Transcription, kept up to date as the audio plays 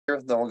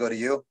then we'll go to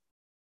you.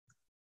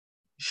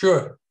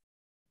 Sure.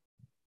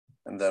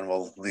 And then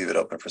we'll leave it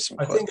open for some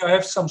I questions. think I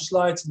have some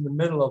slides in the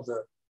middle of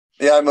the...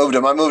 Yeah, I moved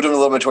them. I moved them a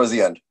little bit towards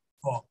the end.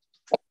 Oh.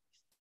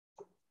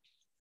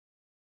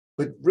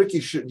 But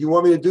Ricky, you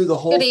want me to do the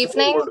whole Good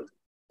evening.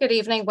 Good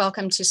evening.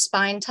 Welcome to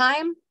Spine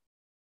Time.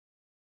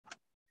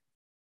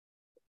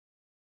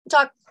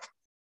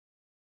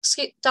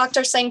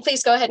 Dr. Singh,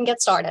 please go ahead and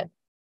get started.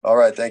 All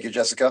right. Thank you,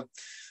 Jessica.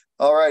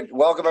 All right.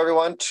 Welcome,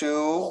 everyone,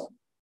 to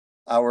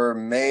our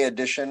May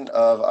edition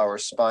of our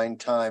Spine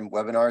Time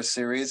webinar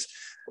series.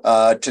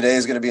 Today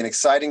is going to be an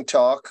exciting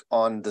talk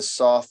on the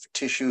soft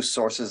tissue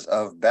sources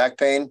of back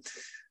pain.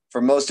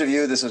 For most of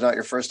you, this is not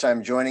your first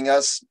time joining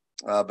us,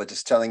 but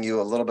just telling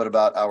you a little bit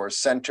about our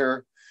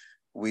center.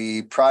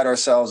 We pride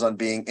ourselves on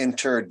being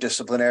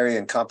interdisciplinary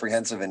and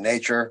comprehensive in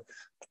nature,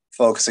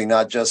 focusing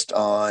not just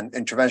on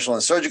interventional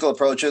and surgical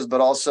approaches,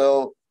 but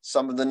also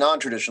some of the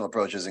non-traditional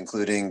approaches,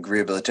 including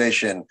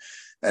rehabilitation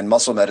and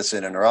muscle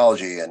medicine and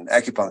neurology and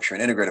acupuncture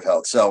and integrative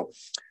health. So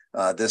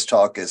this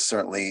talk is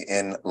certainly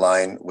in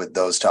line with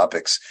those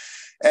topics.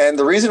 And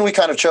the reason we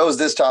kind of chose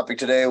this topic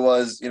today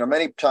was,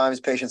 many times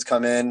patients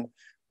come in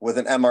with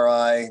an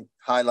MRI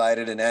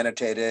highlighted and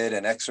annotated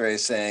and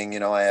x-rays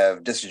saying, I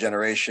have disc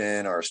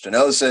degeneration or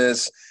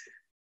stenosis.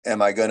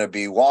 Am I going to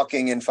be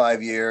walking in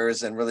 5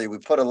 years? And really, we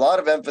put a lot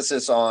of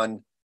emphasis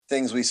on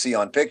things we see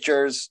on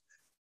pictures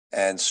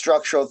and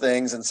structural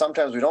things. And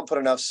sometimes we don't put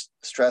enough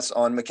stress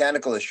on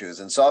mechanical issues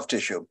and soft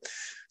tissue.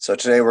 So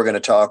today we're going to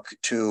talk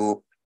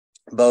to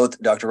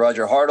both Dr.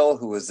 Roger HärtI,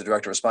 who is the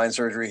Director of Spine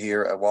Surgery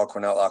here at Weill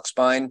Cornell Ox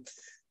Spine,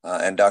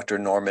 and Dr.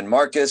 Norman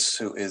Marcus,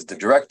 who is the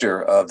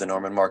Director of the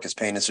Norman Marcus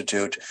Pain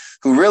Institute,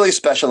 who really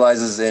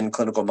specializes in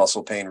clinical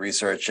muscle pain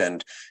research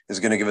and is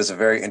going to give us a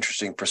very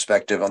interesting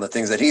perspective on the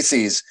things that he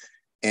sees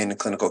in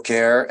clinical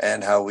care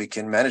and how we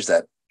can manage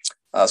that.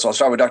 So I'll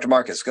start with Dr.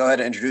 Marcus. Go ahead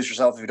and introduce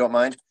yourself if you don't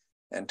mind,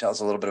 and tell us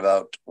a little bit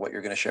about what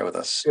you're going to share with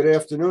us. Good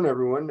afternoon,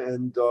 everyone,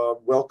 and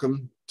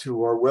welcome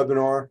to our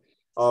webinar.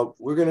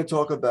 We're going to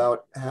talk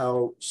about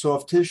how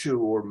soft tissue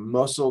or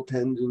muscle,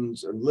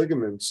 tendons, and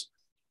ligaments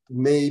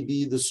may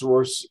be the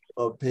source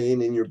of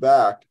pain in your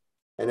back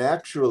and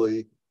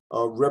actually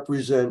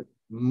represent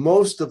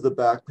most of the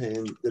back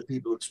pain that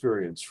people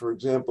experience. For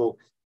example,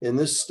 in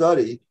this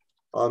study,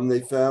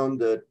 they found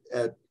that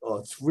at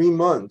 3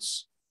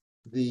 months,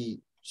 the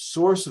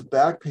source of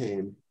back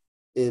pain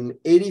in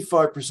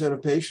 85%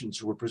 of patients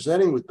who were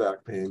presenting with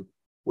back pain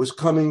was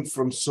coming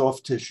from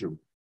soft tissue,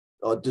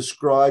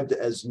 described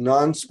as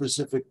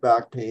non-specific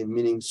back pain,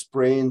 meaning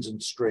sprains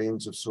and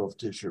strains of soft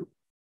tissue.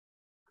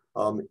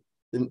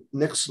 The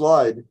next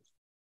slide.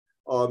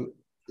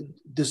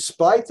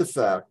 Despite the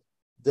fact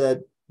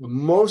that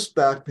most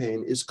back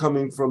pain is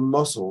coming from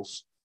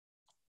muscles,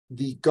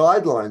 the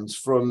guidelines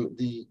from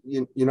the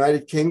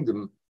United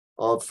Kingdom,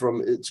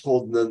 it's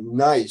called the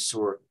NICE,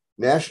 or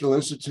National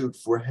Institute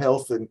for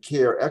Health and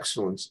Care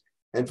Excellence,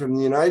 and from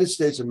the United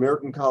States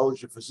American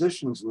College of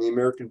Physicians and the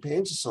American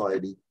Pain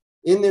Society,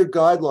 in their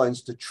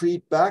guidelines to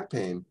treat back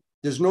pain,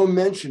 there's no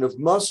mention of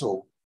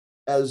muscle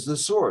as the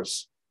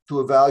source to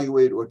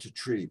evaluate or to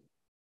treat.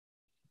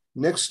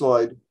 Next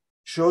slide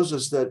shows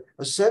us that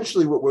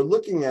essentially what we're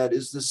looking at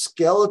is the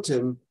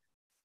skeleton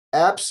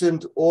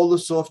absent all the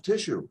soft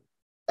tissue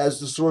as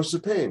the source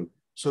of pain.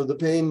 So the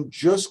pain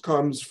just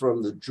comes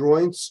from the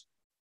joints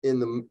in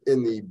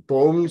the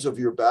bones of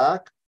your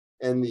back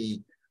and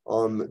the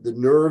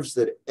nerves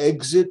that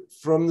exit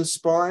from the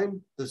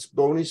spine, this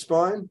bony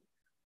spine,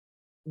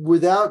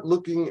 without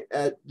looking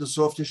at the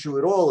soft tissue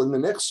at all. In the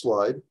next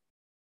slide,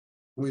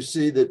 we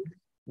see that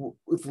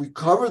if we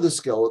cover the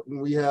skeleton,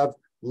 we have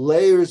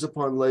layers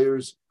upon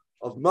layers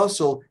of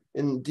muscle,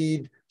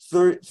 indeed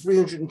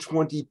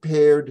 320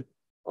 paired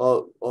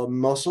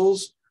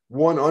muscles,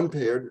 one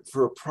unpaired,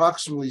 for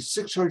approximately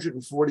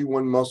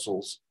 641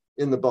 muscles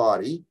in the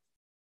body,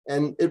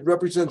 and it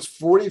represents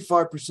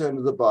 45%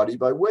 of the body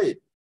by weight.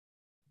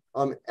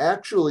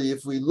 Actually,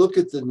 if we look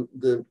at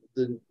the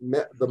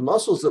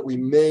muscles that we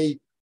may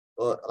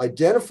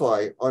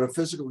identify on a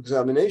physical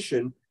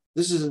examination,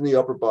 this is in the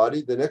upper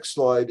body. The next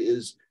slide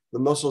is the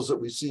muscles that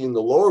we see in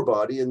the lower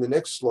body, and the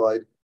next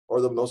slide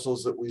are the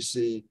muscles that we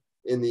see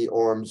in the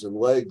arms and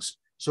legs.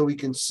 So we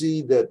can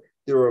see that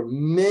there are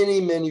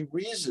many, many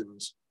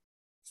reasons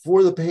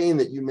for the pain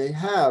that you may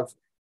have,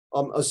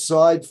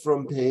 aside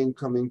from pain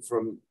coming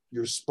from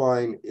your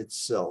spine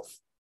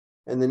itself.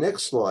 And the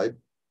next slide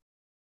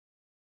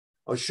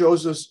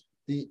shows us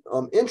the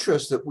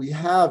interest that we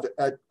have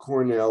at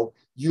Cornell,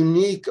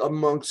 unique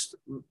amongst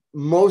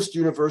most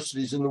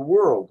universities in the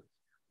world,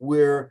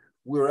 where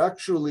we're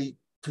actually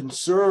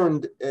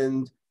concerned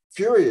and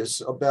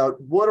curious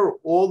about what are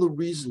all the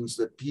reasons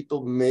that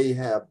people may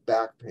have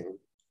back pain.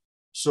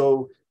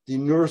 So the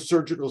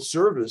neurosurgical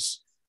service,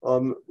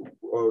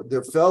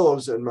 their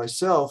fellows and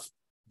myself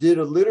did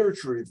a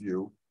literature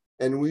review,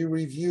 and we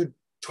reviewed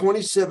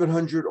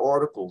 2,700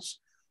 articles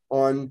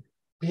on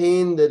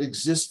pain that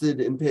existed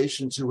in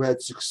patients who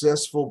had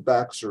successful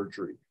back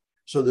surgery.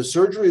 So the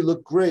surgery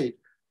looked great,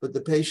 but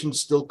the patient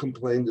still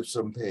complained of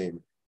some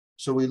pain.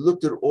 So we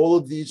looked at all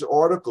of these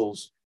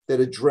articles that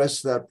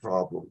address that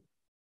problem,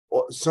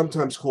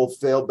 sometimes called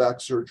failed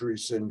back surgery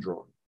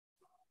syndrome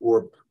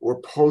or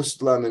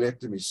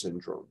post-laminectomy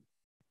syndrome.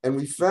 And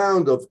we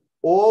found of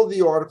all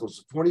the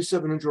articles,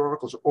 2,700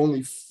 articles,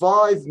 only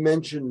 5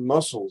 mentioned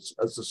muscles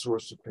as the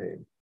source of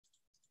pain.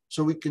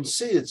 So we can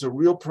see it's a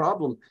real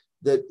problem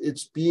that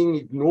it's being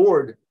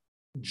ignored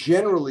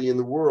generally in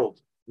the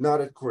world, not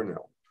at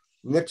Cornell.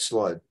 Next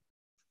slide.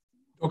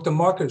 Dr.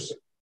 Marcus,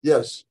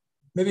 Yes.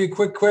 maybe a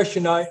quick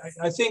question. I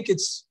think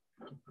it's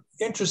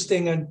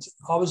interesting, and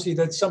obviously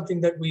that's something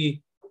that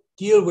we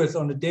deal with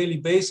on a daily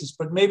basis,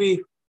 but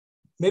maybe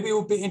it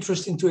would be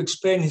interesting to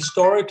explain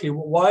historically,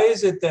 why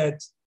is it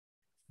that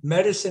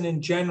medicine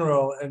in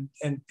general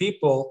and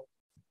people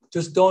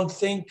just don't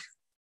think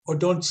or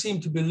don't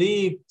seem to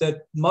believe that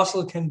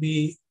muscle can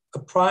be a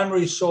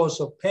primary source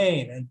of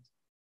pain? And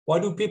why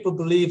do people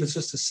believe it's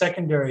just a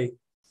secondary,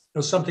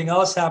 something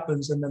else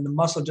happens and then the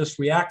muscle just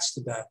reacts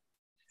to that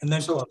and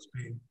then causes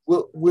pain?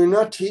 Well, we're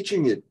not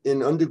teaching it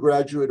in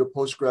undergraduate or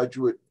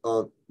postgraduate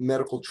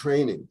medical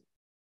training.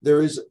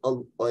 There is a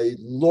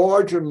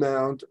large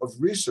amount of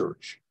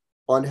research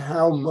on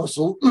how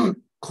muscle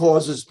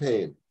causes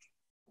pain,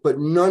 but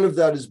none of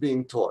that is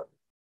being taught.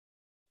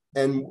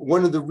 And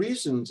one of the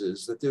reasons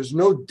is that there's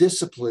no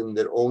discipline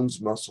that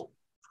owns muscle.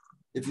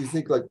 If you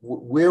think like,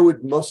 where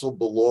would muscle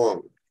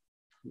belong?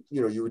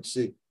 You would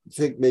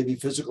think maybe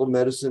physical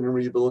medicine and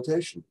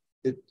rehabilitation.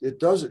 It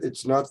doesn't,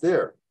 it's not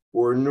there.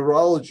 Or in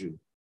neurology,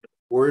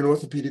 or in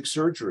orthopedic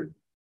surgery.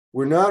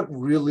 We're not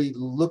really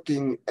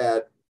looking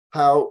at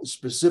how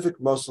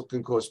specific muscle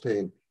can cause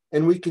pain.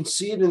 And we can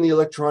see it in the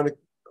electronic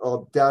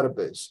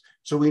database.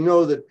 So we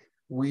know that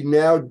we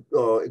now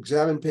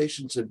examine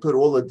patients and put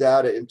all the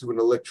data into an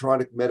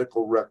electronic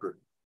medical record.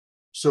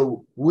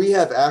 So we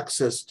have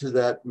access to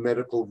that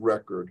medical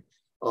record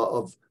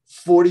of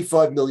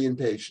 45 million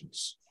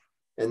patients.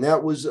 And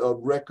that was a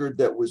record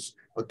that was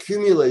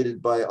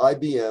accumulated by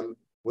IBM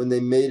when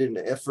they made an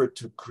effort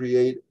to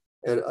create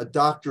a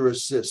doctor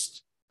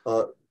assist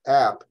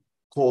app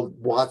called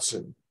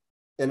Watson.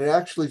 And it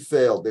actually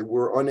failed. They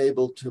were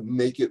unable to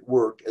make it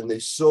work. And they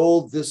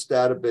sold this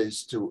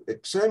database to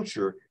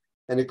Accenture.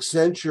 And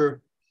Accenture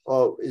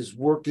is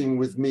working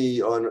with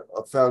me on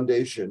a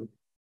foundation.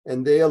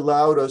 And they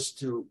allowed us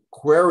to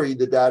query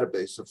the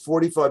database of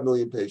 45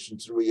 million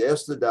patients. And we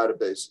asked the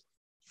database,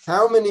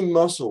 how many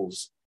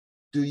muscles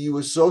do you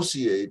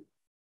associate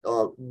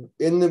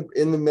in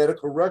the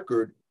medical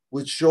record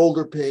with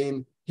shoulder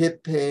pain,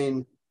 hip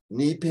pain,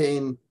 knee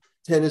pain,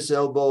 tennis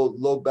elbow,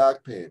 low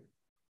back pain?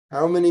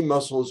 How many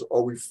muscles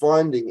are we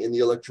finding in the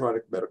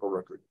electronic medical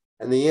record?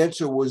 And the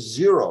answer was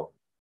 0.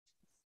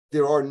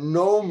 There are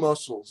no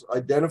muscles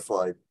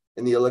identified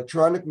in the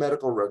electronic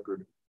medical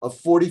record of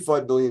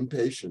 45 million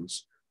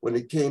patients when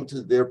it came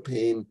to their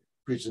pain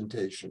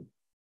presentation,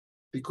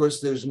 because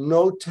there's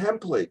no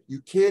template.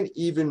 You can't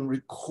even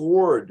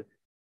record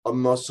a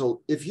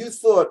muscle. If you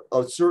thought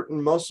a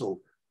certain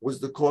muscle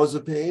was the cause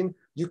of pain,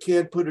 you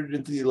can't put it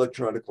into the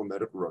electronic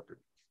medical record.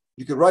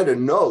 You can write a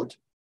note,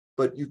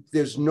 but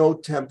there's no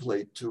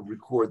template to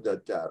record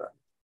that data.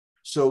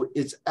 So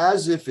it's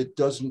as if it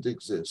doesn't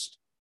exist.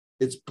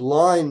 It's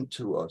blind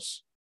to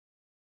us.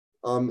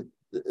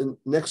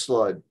 Next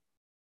slide.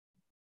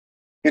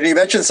 You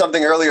mentioned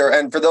something earlier,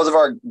 and for those of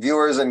our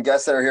viewers and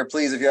guests that are here,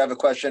 please, if you have a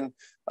question,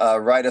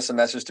 write us a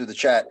message through the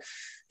chat.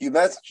 You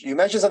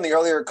mentioned something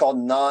earlier called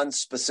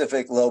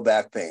non-specific low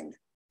back pain.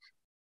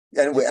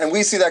 And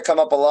we see that come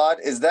up a lot.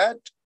 Is that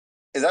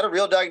a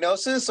real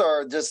diagnosis,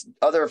 or just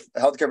other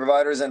healthcare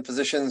providers and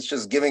physicians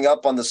just giving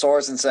up on the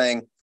source and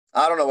saying,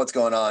 I don't know what's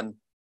going on?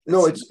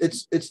 No,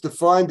 it's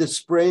defined as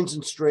sprains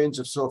and strains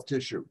of soft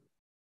tissue.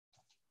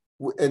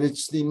 And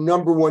it's the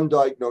 #1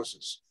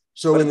 diagnosis.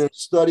 So in a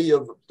study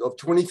of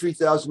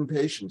 23,000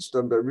 patients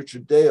done by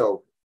Richard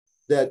Deo,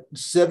 that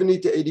 70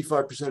 to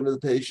 85% of the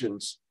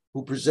patients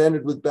who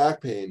presented with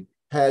back pain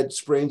had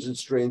sprains and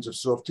strains of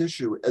soft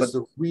tissue as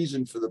the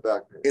reason for the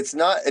back pain.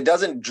 It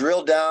doesn't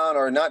drill down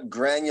or not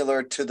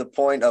granular to the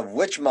point of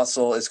which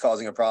muscle is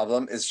causing a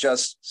problem. It's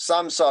just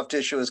some soft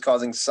tissue is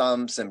causing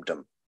some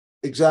symptom.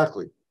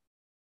 Exactly.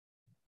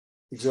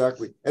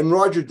 And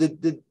Roger,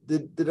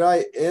 did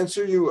I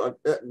answer you?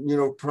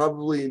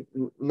 Probably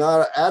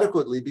not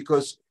adequately,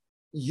 because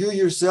you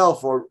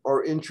yourself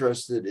are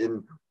interested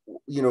in,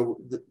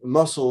 the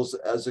muscles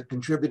as a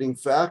contributing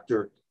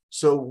factor.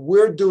 So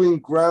we're doing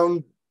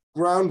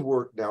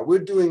groundwork now. We're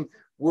doing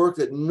work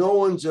that no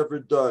one's ever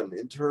done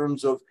in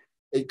terms of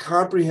a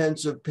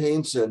comprehensive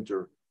pain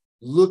center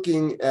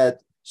looking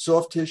at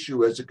soft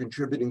tissue as a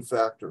contributing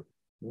factor.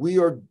 We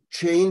are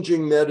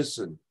changing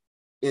medicine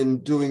in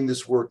doing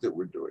this work that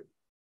we're doing.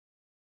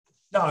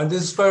 No, and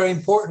this is very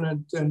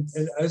important, and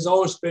has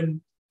always been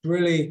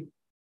really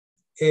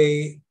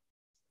a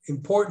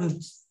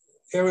important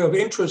area of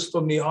interest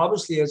for me,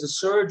 obviously, as a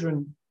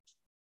surgeon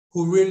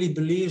who really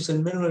believes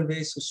in minimally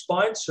invasive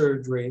spine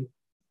surgery.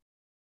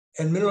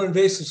 And minimally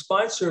invasive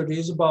spine surgery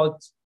is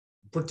about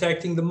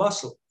protecting the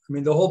muscle. I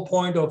mean, the whole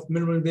point of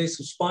minimally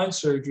invasive spine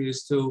surgery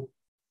is to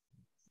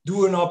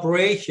do an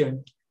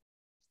operation,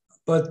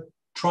 but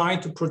trying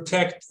to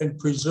protect and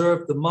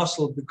preserve the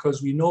muscle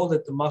because we know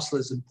that the muscle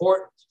is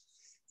important.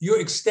 You're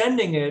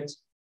extending it.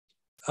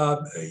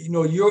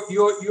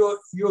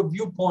 Your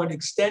viewpoint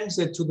extends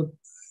it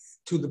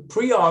to the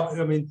pre-op.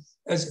 I mean,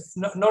 as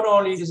not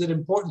only is it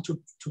important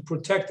to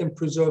protect and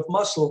preserve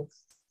muscle,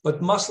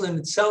 but muscle in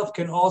itself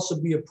can also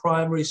be a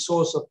primary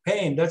source of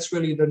pain. That's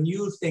really the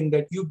new thing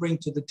that you bring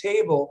to the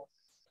table.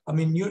 I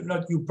mean,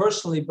 not you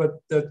personally, but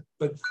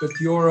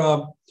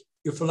your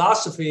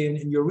philosophy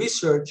and your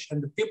research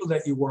and the people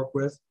that you work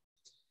with.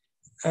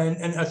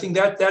 And I think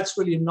that's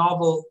really a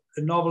novel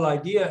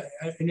idea.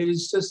 And it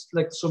is just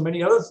like so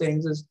many other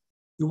things, is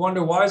you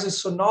wonder, why is it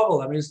so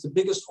novel? I mean, it's the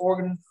biggest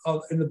organ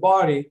in the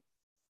body.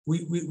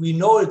 We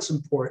know it's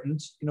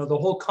important. You know, the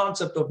whole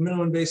concept of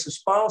minimally invasive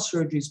spinal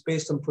surgery is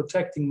based on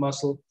protecting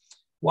muscle.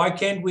 Why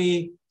can't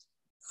we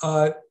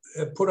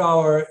put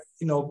our,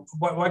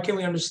 why can't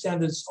we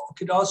understand that it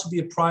could also be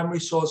a primary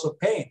source of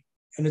pain,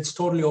 and it's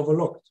totally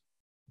overlooked?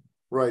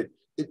 Right.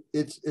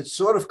 It's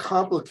sort of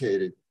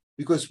complicated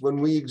because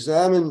when we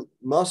examine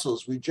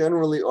muscles, we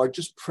generally are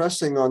just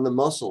pressing on the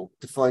muscle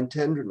to find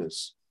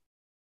tenderness.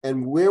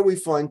 And where we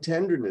find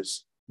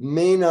tenderness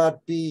may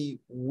not be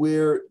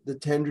where the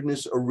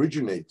tenderness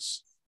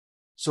originates.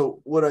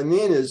 So what I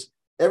mean is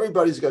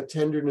everybody's got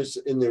tenderness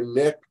in their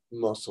neck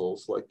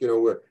muscles, like,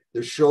 where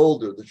their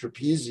shoulder, the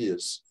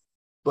trapezius,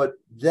 but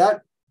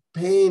that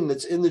pain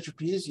that's in the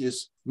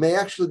trapezius may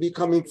actually be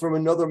coming from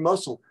another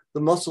muscle,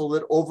 the muscle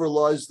that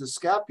overlies the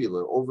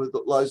scapula,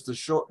 overlies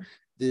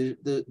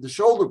the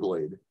shoulder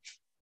blade.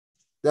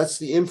 That's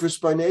the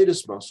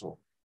infraspinatus muscle.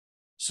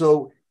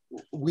 So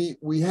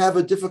we have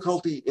a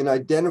difficulty in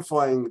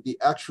identifying the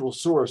actual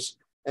source.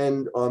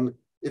 And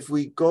if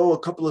we go a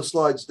couple of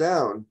slides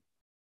down,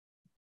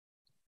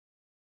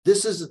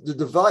 this is the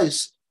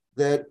device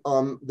that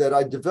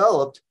I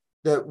developed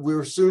that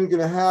we're soon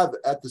going to have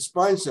at the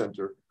Spine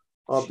Center,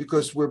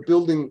 because we're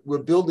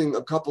building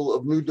a couple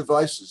of new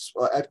devices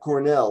at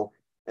Cornell,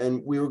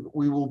 and we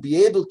will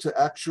be able to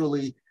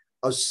actually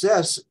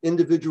assess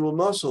individual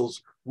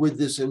muscles with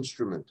this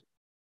instrument.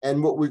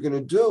 And what we're going to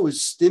do is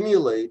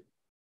stimulate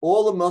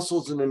all the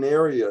muscles in an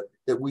area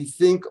that we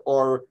think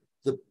are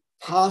the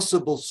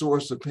possible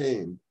source of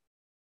pain.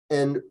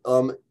 And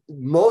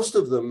most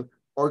of them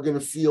are going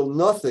to feel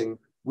nothing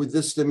with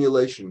this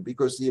stimulation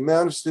because the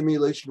amount of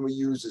stimulation we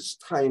use is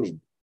tiny.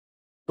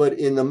 But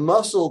in the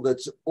muscle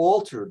that's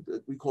altered,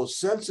 that we call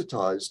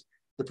sensitized,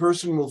 the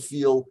person will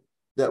feel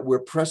that we're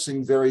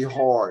pressing very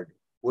hard,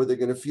 or they're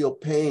going to feel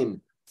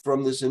pain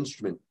from this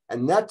instrument.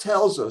 And that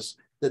tells us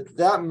that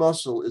that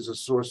muscle is a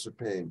source of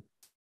pain.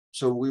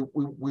 So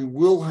we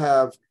will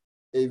have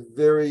a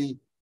very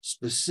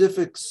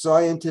specific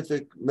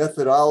scientific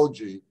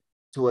methodology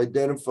to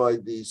identify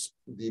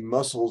the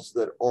muscles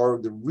that are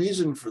the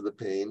reason for the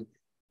pain.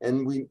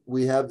 And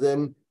we have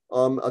then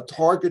a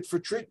target for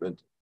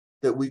treatment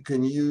that we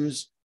can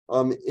use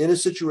in a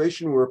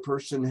situation where a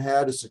person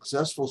had a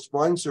successful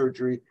spine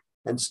surgery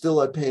and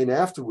still had pain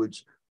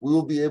afterwards. We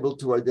will be able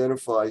to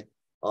identify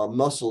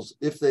muscles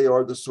if they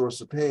are the source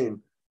of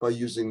pain by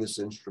using this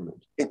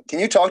instrument. Can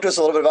you talk to us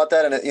a little bit about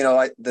that? And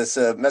this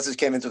message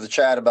came into the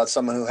chat about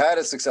someone who had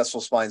a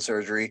successful spine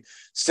surgery,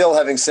 still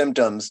having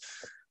symptoms.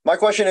 My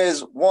question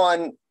is,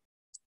 one,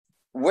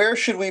 where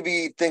should we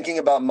be thinking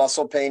about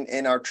muscle pain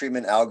in our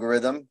treatment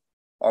algorithm?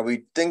 Are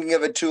we thinking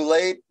of it too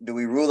late? Do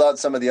we rule out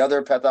some of the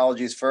other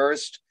pathologies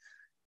first?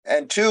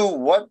 And two,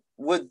 what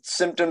would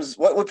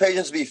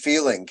patients be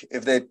feeling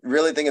if they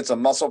really think it's a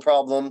muscle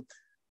problem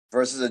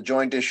versus a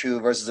joint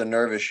issue versus a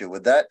nerve issue?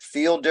 Would that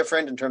feel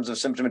different in terms of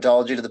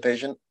symptomatology to the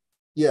patient?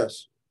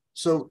 Yes.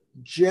 So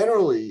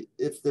generally,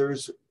 if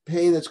there's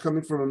pain that's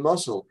coming from a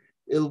muscle,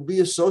 it'll be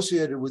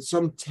associated with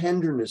some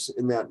tenderness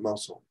in that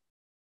muscle.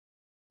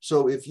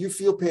 So if you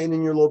feel pain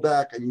in your low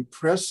back and you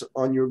press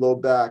on your low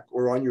back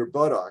or on your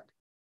buttock,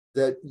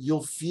 that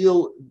you'll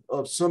feel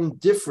some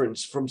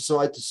difference from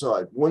side to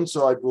side. One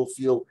side will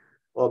feel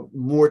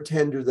more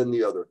tender than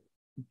the other.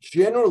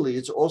 Generally,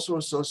 it's also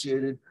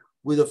associated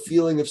with a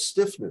feeling of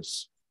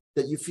stiffness,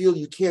 that you feel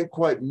you can't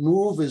quite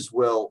move as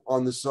well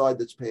on the side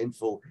that's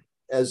painful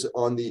as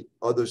on the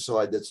other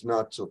side that's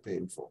not so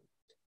painful.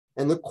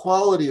 And the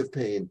quality of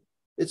pain,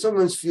 it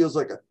sometimes feels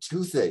like a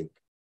toothache,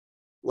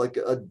 like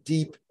a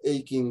deep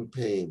aching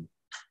pain.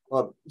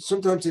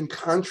 Sometimes in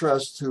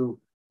contrast to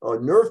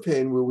nerve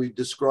pain, where we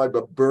describe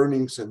a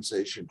burning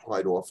sensation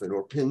quite often,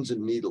 or pins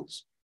and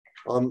needles.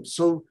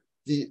 So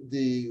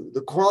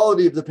the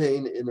quality of the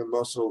pain in a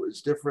muscle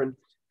is different.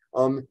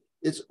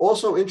 It's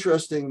also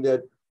interesting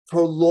that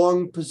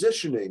prolonged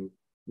positioning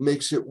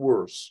makes it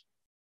worse.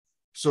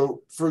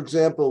 So, for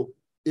example,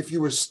 if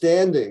you were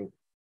standing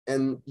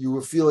and you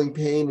were feeling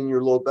pain in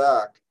your low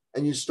back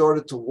and you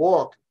started to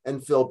walk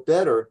and felt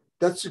better,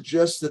 that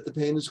suggests that the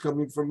pain is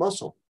coming from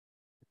muscle.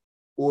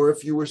 Or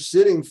if you were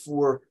sitting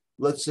for,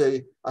 let's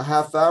say, a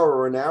half hour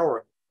or an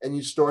hour and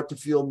you start to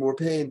feel more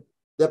pain,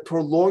 that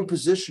prolonged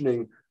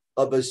positioning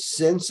of a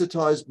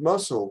sensitized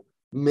muscle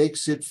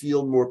makes it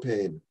feel more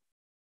pain.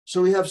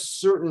 So we have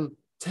certain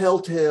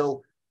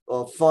telltale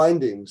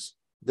findings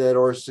that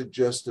are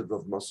suggestive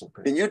of muscle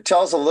pain. Can you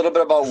tell us a little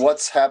bit about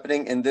what's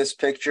happening in this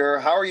picture?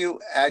 How are you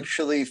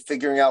actually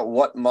figuring out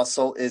what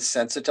muscle is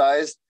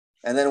sensitized?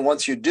 And then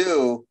once you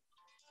do,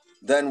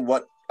 then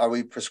what are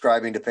we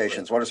prescribing to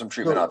patients? What are some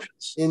treatment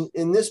options?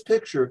 In this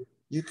picture,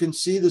 you can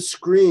see the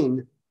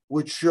screen,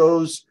 which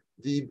shows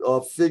the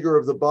figure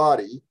of the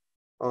body.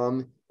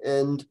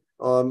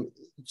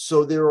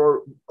 So there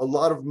are a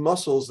lot of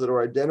muscles that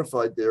are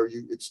identified there.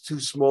 It's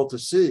too small to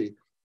see.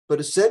 But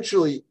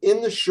essentially,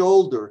 in the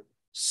shoulder,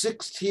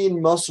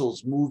 16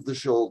 muscles move the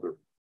shoulder.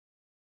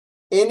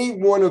 Any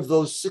one of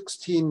those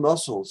 16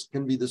 muscles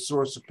can be the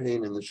source of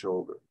pain in the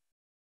shoulder.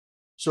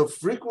 So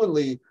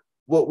frequently,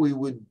 what we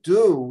would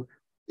do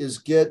is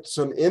get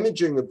some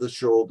imaging of the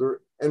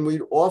shoulder, and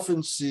we'd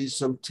often see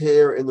some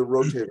tear in the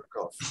rotator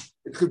cuff.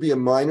 It could be a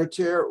minor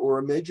tear or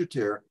a major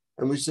tear.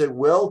 And we say,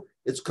 well,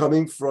 it's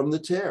coming from the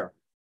tear.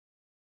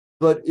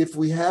 But if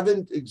we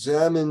haven't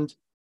examined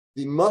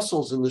the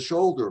muscles in the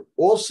shoulder,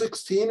 all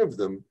 16 of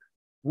them,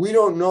 we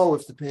don't know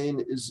if the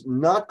pain is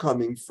not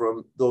coming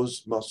from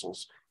those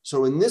muscles.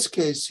 So in this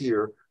case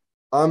here,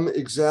 I'm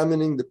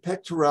examining the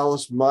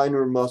pectoralis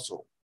minor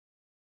muscle,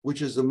 which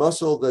is the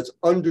muscle that's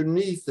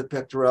underneath the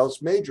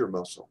pectoralis major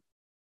muscle.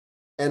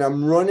 And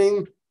I'm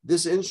running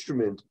this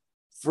instrument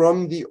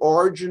from the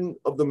origin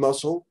of the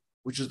muscle,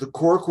 which is the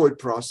coracoid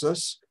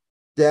process,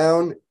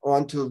 down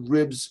onto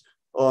ribs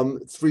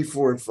 3,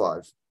 4, and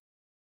 5.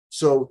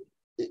 So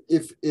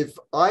if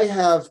I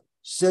have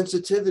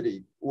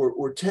sensitivity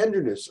or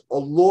tenderness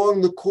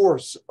along the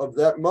course of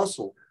that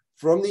muscle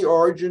from the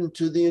origin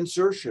to the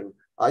insertion,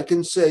 I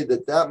can say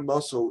that that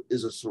muscle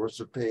is a source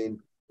of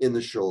pain in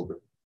the shoulder.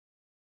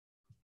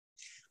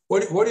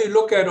 What do you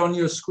look at on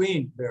your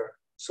screen there?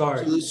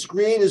 Sorry. So the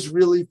screen is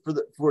really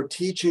for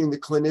teaching the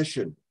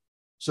clinician.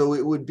 So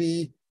it would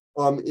be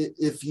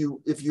if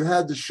you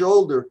had the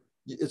shoulder,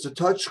 it's a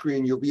touch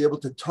screen. You'll be able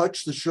to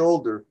touch the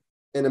shoulder,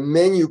 and a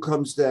menu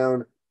comes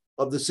down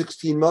of the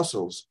 16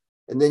 muscles.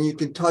 And then you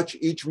can touch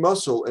each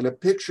muscle, and a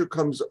picture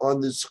comes on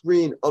the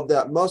screen of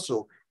that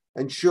muscle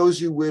and shows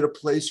you where to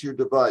place your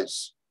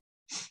device.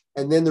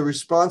 And then the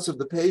response of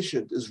the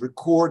patient is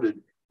recorded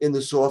in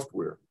the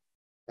software.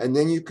 And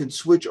then you can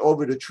switch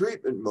over to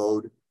treatment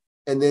mode,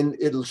 and then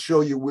it'll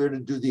show you where to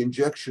do the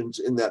injections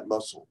in that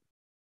muscle.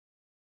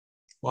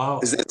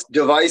 Wow. Is this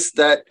device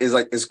that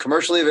is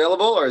commercially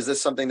available, or is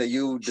this something that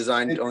you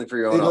designed only for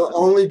your own It'll office?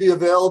 only be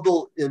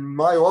available in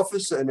my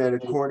office and at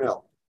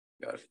Cornell.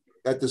 Got it.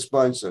 At the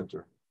spine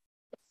center.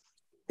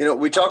 You know,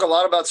 we talk a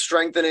lot about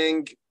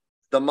strengthening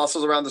the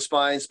muscles around the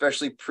spine,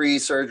 especially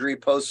pre-surgery,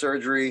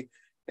 post-surgery,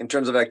 in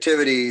terms of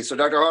activity. So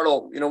Dr.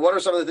 Hartle, you know, what are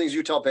some of the things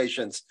you tell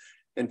patients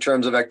in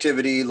terms of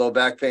activity, low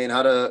back pain,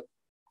 how to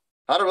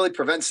really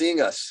prevent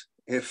seeing us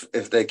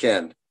if they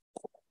can?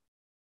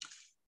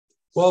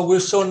 Well, we're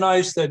so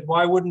nice that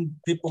why wouldn't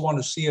people want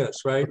to see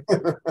us, right?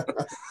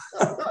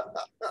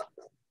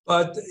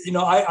 But, you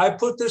know, I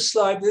put this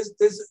slide,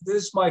 this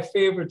is my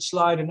favorite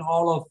slide in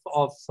all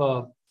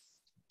of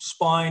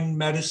spine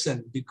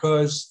medicine,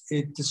 because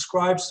it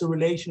describes the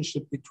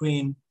relationship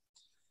between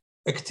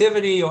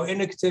activity or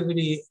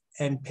inactivity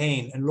and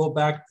pain and low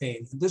back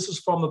pain. And this is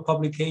from a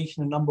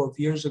publication a number of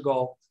years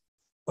ago,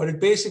 but it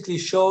basically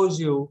shows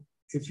you,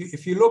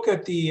 if you look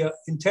at the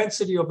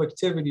intensity of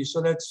activity,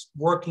 so that's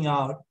working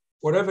out,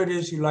 whatever it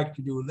is you like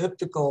to do,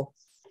 elliptical,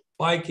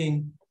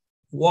 biking,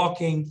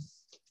 walking,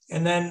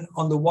 and then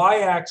on the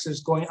y-axis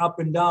going up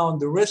and down,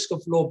 the risk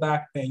of low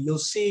back pain, you'll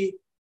see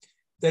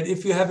that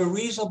if you have a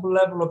reasonable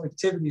level of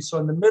activity, so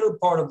in the middle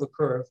part of the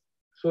curve,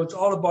 so it's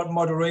all about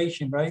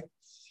moderation, right?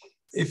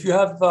 If you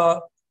have,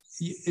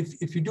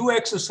 if you do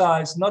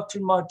exercise, not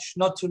too much,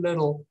 not too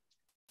little,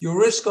 your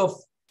risk of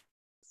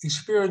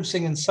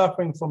experiencing and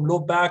suffering from low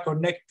back or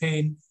neck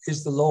pain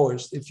is the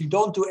lowest. If you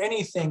don't do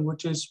anything,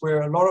 which is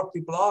where a lot of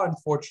people are,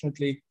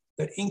 unfortunately,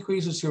 that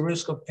increases your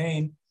risk of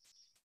pain.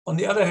 On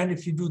the other hand,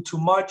 if you do too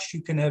much,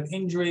 you can have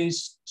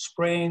injuries,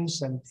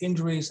 sprains and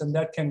injuries, and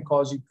that can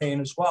cause you pain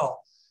as well.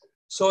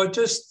 So it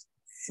just,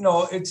 you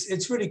know,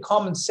 it's really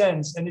common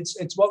sense, and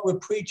it's what we're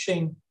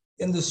preaching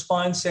in the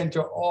spine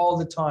center all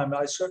the time.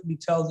 I certainly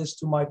tell this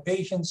to my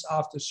patients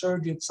after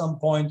surgery at some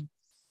point.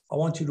 I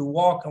want you to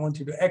walk, I want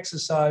you to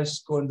exercise,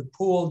 go in the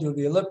pool, do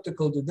the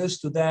elliptical, do this,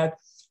 do that.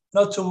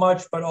 Not too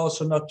much, but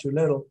also not too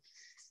little.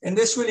 And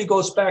this really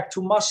goes back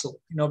to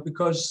muscle, you know,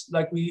 because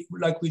like we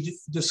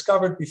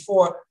discovered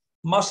before,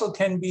 muscle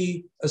can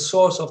be a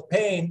source of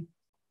pain,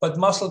 but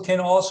muscle can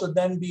also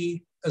then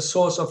be a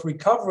source of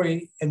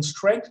recovery and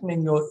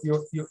strengthening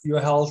your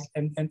health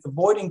and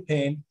avoiding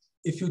pain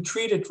if you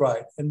treat it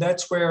right. And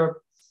that's where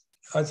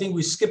I think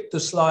we skipped the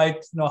slide.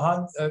 You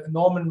know,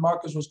 Norman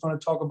Marcus was going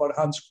to talk about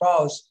Hans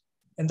Kraus,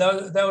 and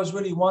that was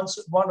really one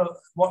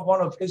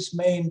of his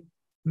main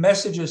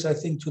messages, I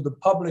think, to the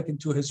public and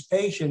to his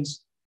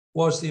patients,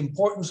 was the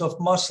importance of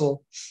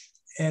muscle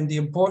and the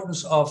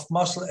importance of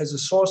muscle as a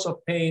source of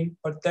pain,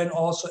 but then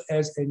also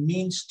as a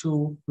means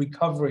to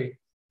recovery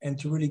and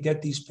to really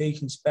get these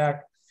patients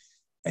back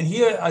And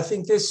here, I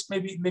think this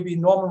maybe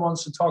Norman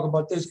wants to talk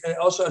about this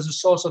also as a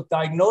source of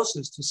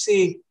diagnosis to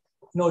see,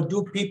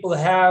 do people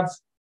have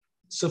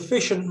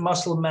sufficient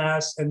muscle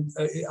mass, and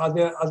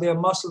are their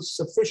muscles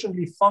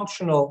sufficiently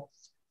functional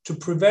to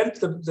prevent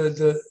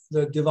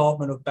the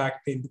development of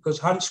back pain? Because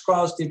Hans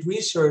Krauss did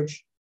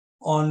research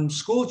on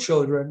school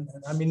children.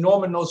 I mean,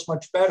 Norman knows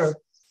much better,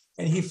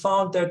 and he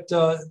found that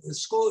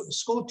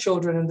school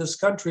children in this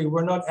country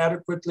were not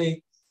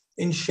adequately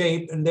in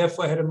shape and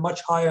therefore had a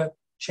much higher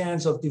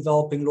chance of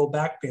developing low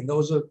back pain. That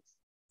was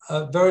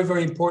a very,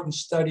 very important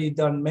study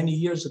done many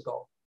years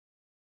ago.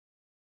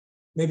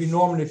 Maybe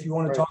Norman, if you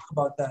want to talk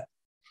about that.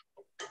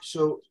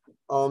 So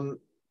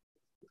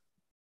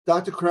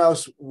Dr.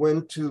 Krauss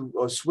went to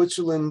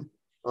Switzerland,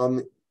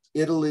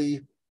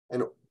 Italy,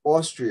 and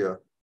Austria,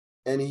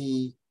 and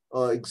he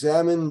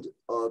examined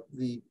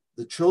the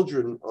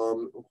children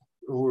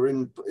who were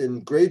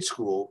in grade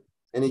school,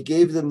 and he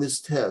gave them this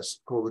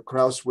test called the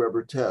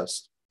Krauss-Weber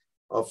test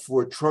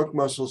for trunk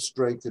muscle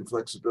strength and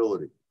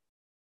flexibility.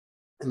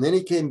 And then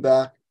he came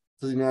back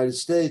to the United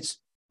States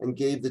and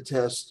gave the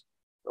test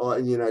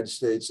in the United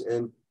States.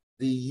 And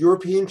the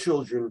European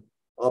children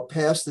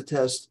passed the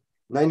test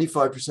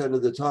 95%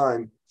 of the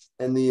time,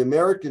 and the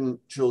American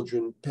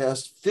children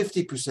passed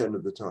 50%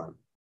 of the time.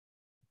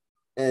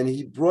 And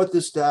he brought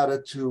this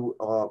data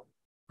to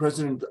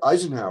President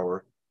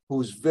Eisenhower, who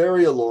was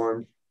very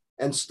alarmed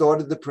and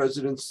started the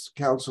President's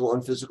Council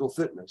on Physical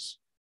Fitness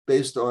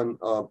based on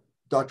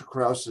Dr.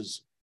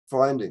 Krauss's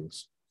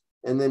findings.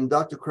 And then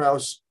Dr.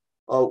 Krauss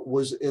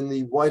was in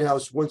the White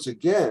House once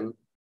again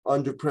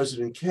under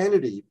President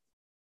Kennedy,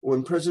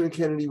 when President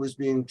Kennedy was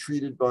being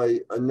treated by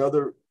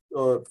another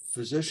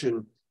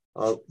physician,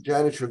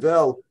 Janet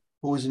Travell,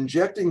 who was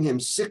injecting him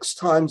 6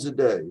 times a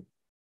day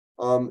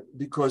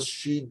because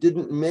she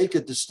didn't make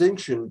a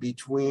distinction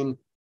between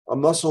a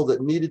muscle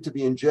that needed to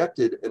be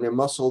injected and a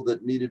muscle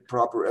that needed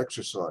proper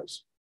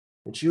exercise.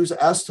 And she was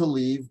asked to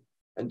leave,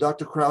 and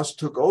Dr. Krauss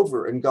took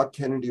over and got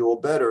Kennedy all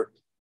better.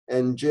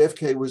 And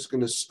JFK was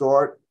going to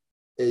start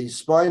a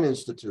spine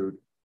institute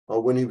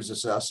when he was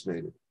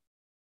assassinated.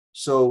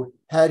 So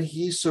had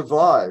he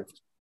survived,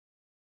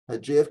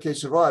 had JFK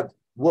survived,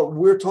 what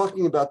we're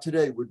talking about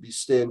today would be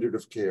standard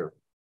of care.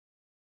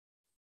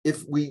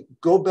 If we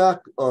go back,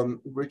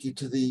 Ricky,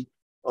 to the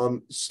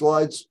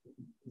slides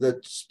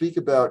that speak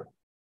about,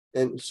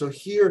 and so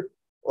here,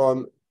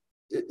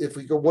 if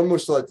we go one more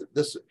slide,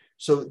 this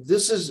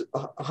is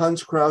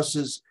Hans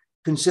Krauss's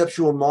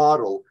conceptual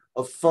model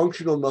of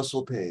functional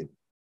muscle pain.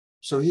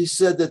 So he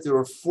said that there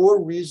are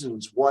 4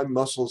 reasons why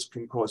muscles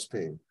can cause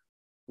pain.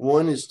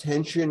 One is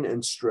tension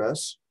and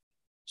stress.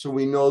 So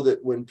we know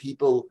that when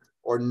people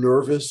are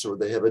nervous or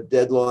they have a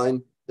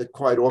deadline, that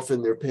quite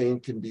often their pain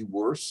can be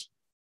worse.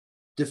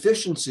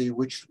 Deficiency,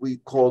 which we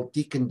call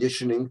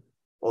deconditioning,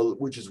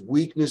 which is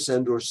weakness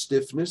and or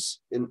stiffness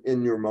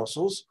in your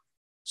muscles.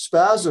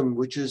 Spasm,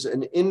 which is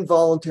an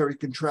involuntary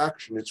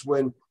contraction. It's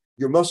when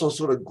your muscle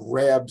sort of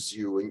grabs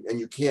you and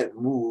you can't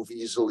move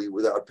easily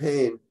without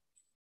pain.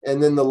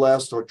 And then the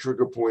last are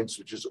trigger points,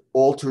 which is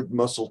altered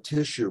muscle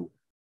tissue,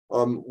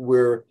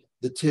 where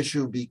the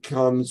tissue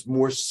becomes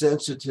more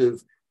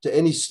sensitive to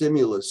any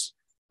stimulus.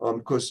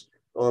 Because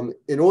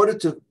in order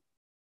to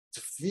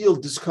feel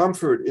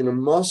discomfort in a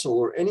muscle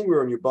or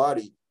anywhere in your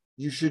body,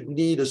 you should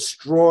need a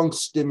strong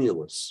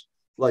stimulus.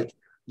 Like,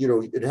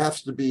 it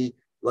has to be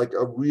like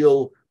a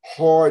real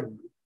hard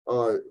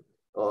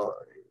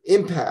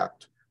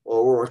impact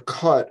or a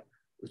cut,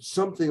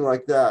 something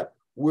like that.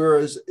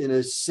 Whereas in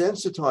a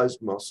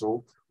sensitized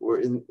muscle,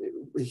 or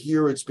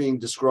here it's being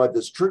described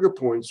as trigger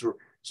points, or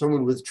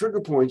someone with trigger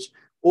points,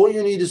 all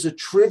you need is a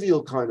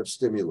trivial kind of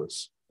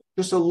stimulus.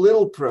 Just a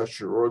little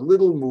pressure or a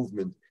little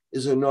movement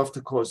is enough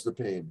to cause the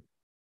pain.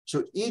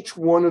 So each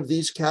one of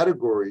these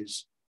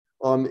categories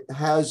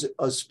has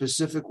a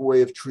specific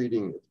way of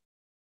treating it.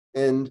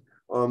 And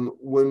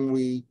when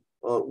we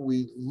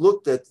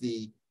looked at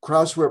the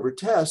Krauss-Weber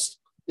test,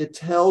 it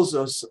tells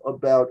us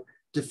about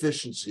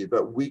deficiency,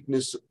 about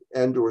weakness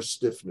and or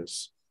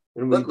stiffness.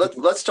 And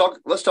let's talk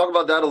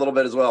about that a little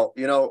bit as well.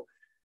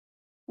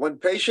 When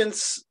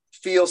patients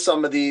feel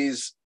some of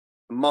these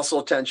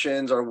muscle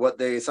tensions, or what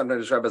they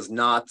sometimes describe as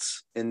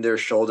knots in their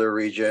shoulder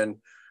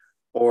region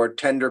or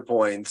tender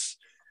points,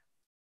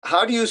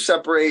 how do you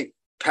separate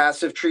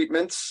passive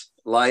treatments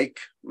like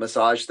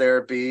massage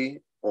therapy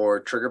or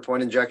trigger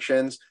point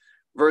injections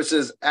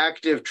versus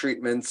active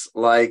treatments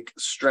like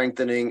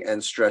strengthening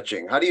and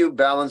stretching? How do you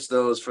balance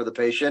those for the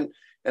patient?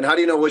 And how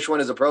do you know which one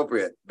is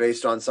appropriate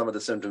based on some of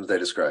the symptoms they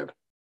describe?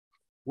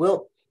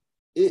 Well,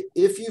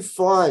 if you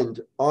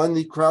find on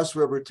the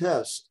Krauss-Weber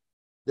test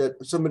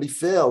that somebody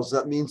fails,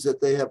 that means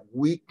that they have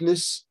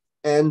weakness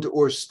and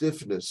or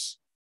stiffness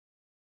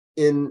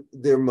in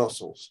their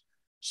muscles.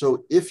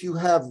 So if you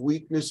have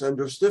weakness and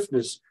or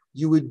stiffness,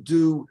 you would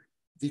do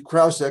the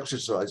Krauss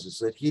exercises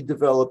that he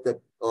developed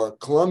at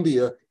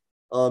Columbia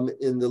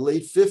in the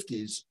late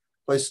 50s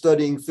by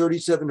studying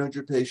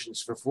 3,700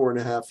 patients for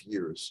 4.5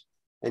 years,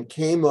 and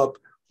came up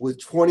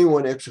with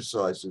 21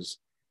 exercises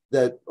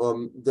that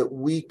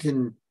we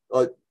can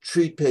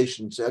treat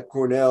patients at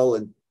Cornell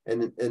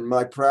and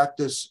my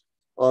practice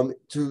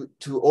to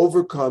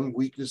overcome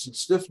weakness and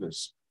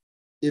stiffness.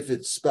 If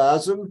it's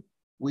spasm,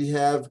 we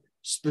have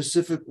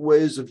specific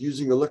ways of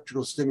using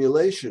electrical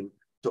stimulation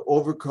to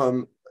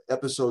overcome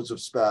episodes of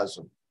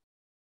spasm.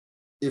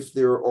 If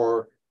there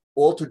are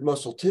altered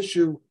muscle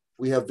tissue,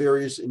 we have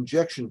various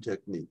injection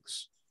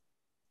techniques.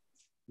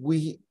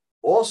 We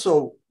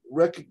also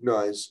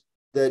recognize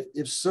that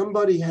if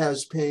somebody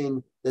has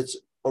pain that's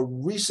a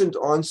recent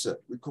onset,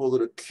 we call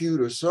it acute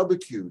or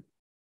subacute,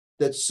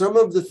 that some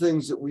of the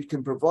things that we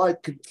can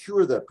provide could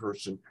cure that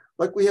person.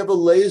 Like we have a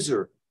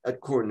laser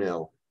at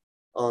Cornell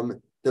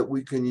that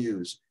we can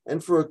use.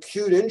 And for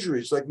acute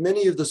injuries, like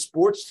many of the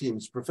sports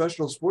teams,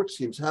 professional sports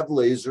teams have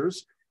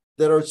lasers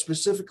that are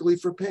specifically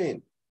for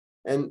pain.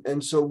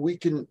 And so we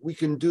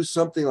can do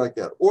something like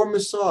that. Or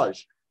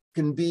massage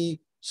can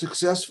be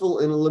successful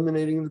in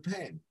eliminating the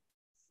pain.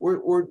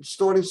 Or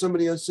starting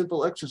somebody on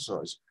simple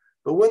exercise.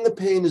 But when the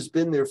pain has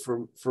been there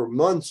for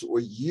months or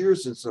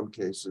years in some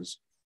cases,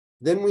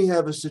 then we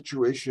have a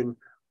situation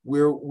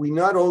where we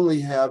not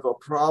only have a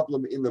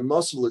problem in the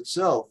muscle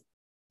itself,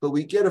 but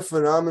we get a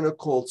phenomena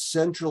called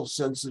central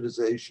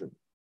sensitization,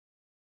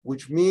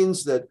 which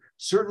means that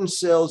certain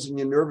cells in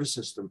your nervous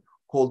system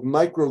called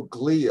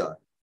microglia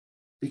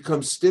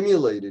become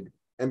stimulated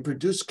and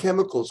produce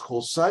chemicals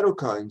called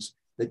cytokines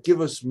that give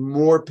us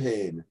more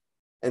pain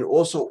and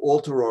also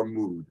alter our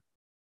mood.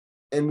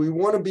 And we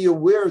want to be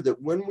aware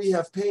that when we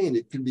have pain,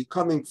 it can be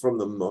coming from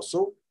the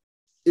muscle,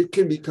 it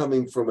can be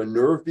coming from a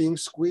nerve being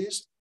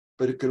squeezed,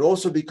 but it can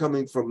also be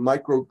coming from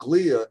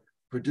microglia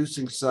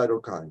producing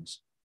cytokines.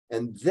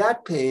 And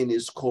that pain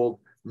is called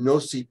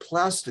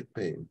nociplastic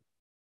pain.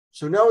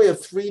 So now we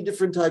have three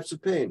different types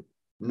of pain: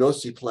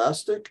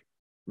 nociplastic,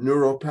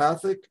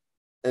 neuropathic,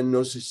 and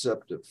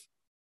nociceptive.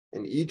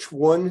 And each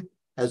one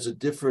has a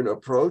different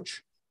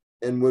approach.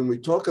 And when we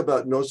talk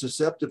about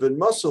nociceptive and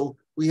muscle,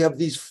 we have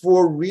these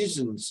four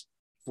reasons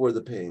for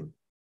the pain.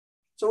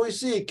 So we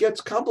see it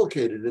gets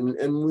complicated,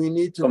 and we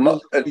need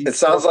to. It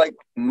sounds like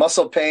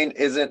muscle pain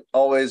isn't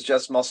always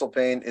just muscle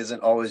pain,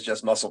 isn't always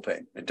just muscle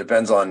pain. It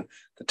depends on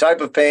the type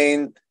of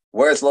pain,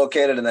 where it's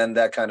located, and then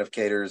that kind of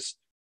caters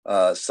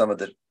some of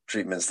the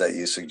treatments that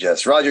you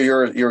suggest. Roger, you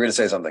were going to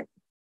say something.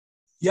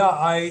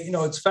 Yeah,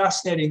 it's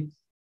fascinating.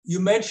 You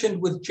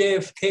mentioned with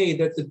JFK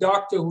that the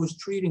doctor who was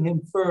treating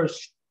him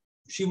first,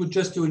 she would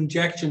just do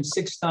injections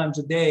 6 times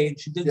a day, and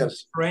she didn't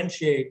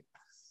differentiate.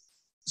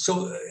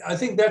 So I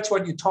think that's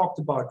what you talked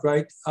about,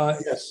 right?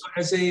 Yes.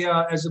 As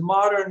a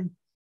modern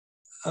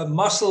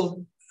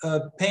muscle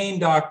pain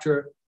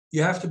doctor,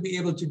 you have to be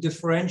able to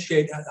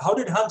differentiate. How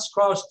did Hans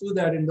Kraus do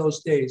that in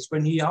those days?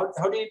 When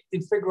how did he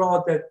figure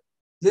out that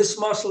this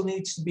muscle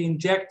needs to be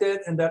injected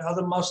and that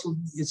other muscle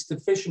is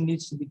deficient,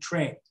 needs to be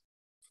trained?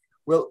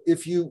 Well,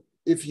 if you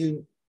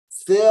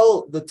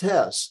fail the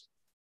test,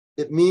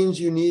 it means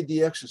you need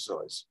the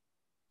exercise.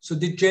 So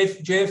did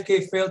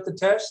JFK fail the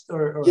test?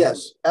 Or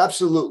Yes,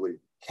 absolutely.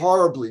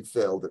 Horribly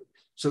failed it.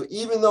 So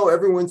even though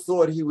everyone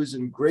thought he was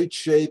in great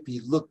shape,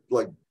 he looked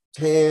like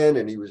tan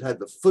and he had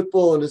the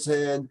football in his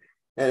hand,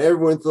 and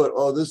everyone thought,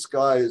 oh, this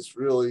guy is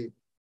really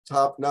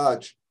top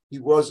notch. He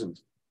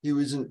wasn't. He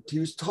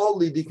was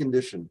totally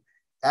deconditioned.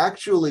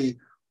 Actually,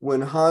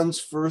 when Hans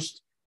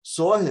first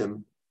saw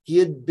him, he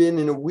had been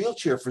in a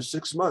wheelchair for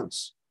 6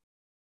 months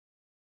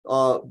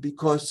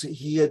because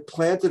he had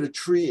planted a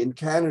tree in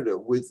Canada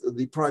with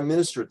the prime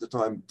minister at the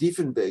time,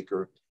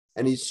 Diefenbaker,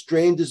 and he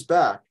strained his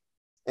back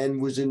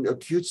and was in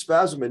acute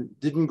spasm and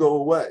didn't go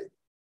away.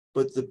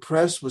 But the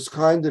press was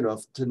kind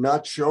enough to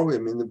not show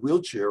him in the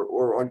wheelchair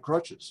or on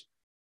crutches.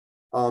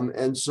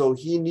 And so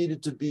he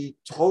needed to be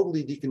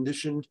totally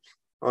deconditioned.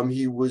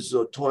 He was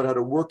taught how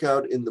to work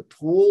out in the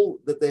pool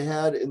that they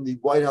had in the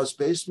White House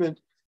basement,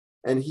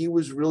 and he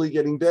was really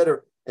getting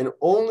better. And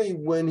only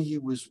when he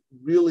was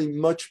really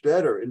much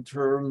better in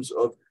terms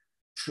of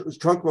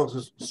trunk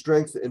muscle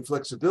strength and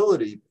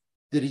flexibility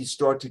did he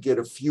start to get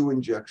a few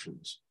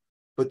injections.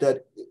 But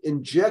that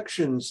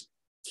injections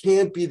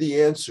can't be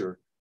the answer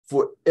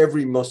for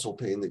every muscle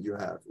pain that you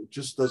have. It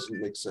just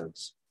doesn't make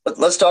sense.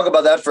 Let's talk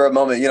about that for a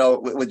moment.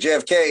 With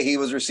JFK, he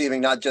was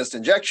receiving not just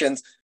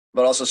injections,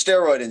 but also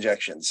steroid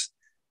injections.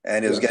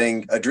 And he was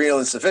getting adrenal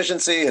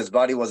insufficiency. His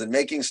body wasn't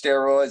making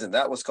steroids, and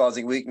that was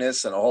causing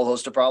weakness and a whole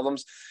host of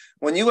problems.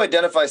 When you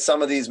identify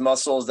some of these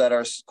muscles that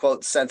are,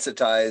 quote,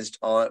 sensitized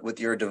with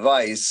your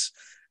device,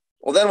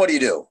 well, then what do you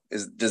do?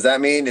 Does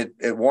that mean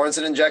it warrants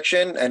an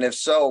injection? And if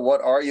so,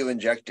 what are you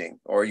injecting?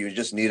 Or are you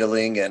just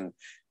needling and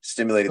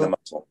stimulating the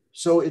muscle?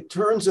 So it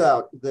turns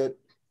out that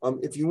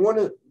if you want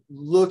to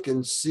look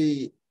and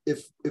see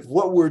if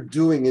what we're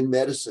doing in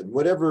medicine,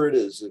 whatever it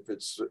is, if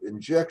it's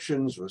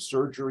injections or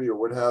surgery or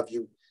what have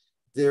you,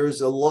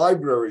 there's a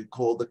library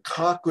called the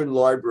Cochrane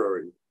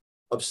Library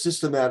of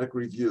Systematic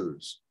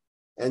Reviews.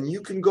 And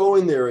you can go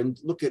in there and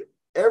look at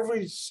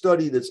every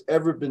study that's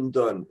ever been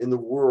done in the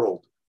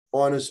world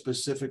on a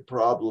specific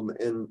problem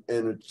and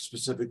a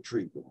specific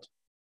treatment.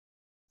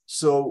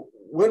 So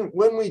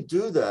when we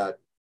do that,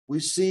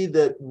 we see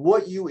that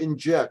what you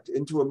inject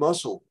into a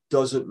muscle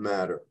doesn't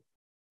matter.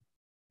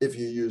 if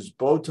you use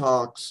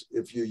Botox,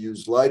 if you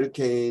use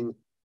lidocaine,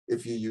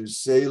 if you use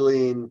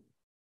saline,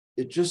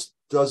 it just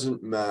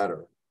doesn't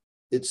matter.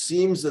 It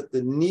seems that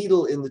the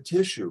needle in the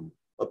tissue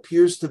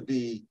appears to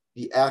be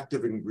the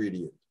active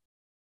ingredient.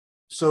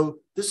 So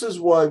this is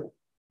why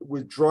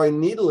with dry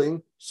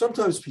needling,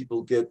 sometimes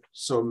people get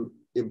some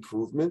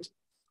improvement,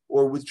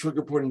 or with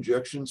trigger point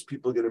injections,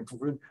 people get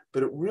improvement,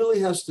 but it really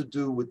has to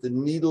do with the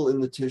needle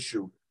in the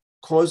tissue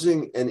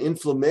causing an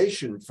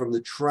inflammation from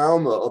the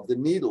trauma of the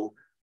needle,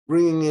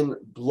 bringing in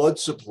blood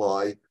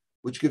supply,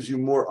 which gives you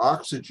more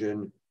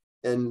oxygen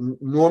and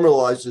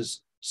normalizes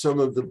some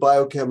of the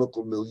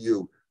biochemical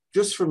milieu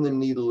just from the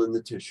needle in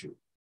the tissue.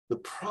 The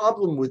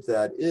problem with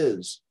that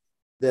is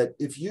that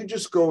if you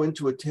just go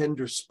into a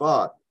tender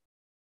spot,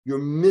 you're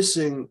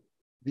missing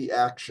the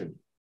action.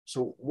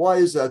 So why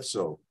is that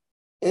so?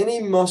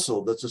 Any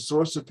muscle that's a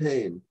source of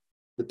pain,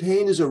 the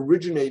pain is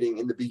originating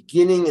in the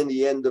beginning and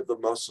the end of the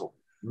muscle,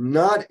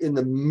 not in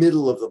the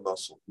middle of the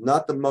muscle,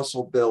 not the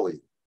muscle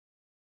belly.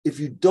 If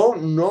you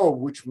don't know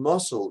which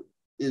muscle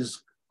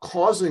is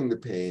causing the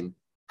pain,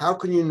 how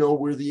can you know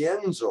where the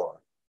ends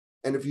are?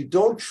 And if you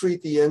don't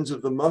treat the ends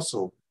of the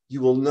muscle, you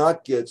will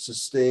not get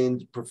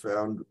sustained,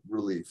 profound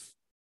relief.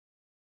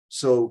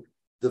 So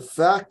the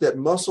fact that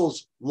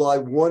muscles lie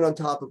one on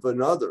top of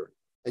another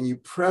and you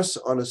press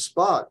on a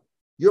spot,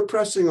 you're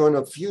pressing on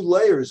a few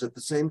layers at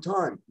the same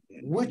time.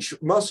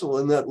 Which muscle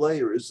in that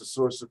layer is the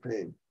source of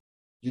pain?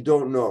 You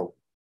don't know.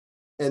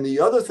 And the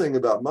other thing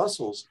about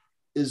muscles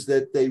is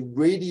that they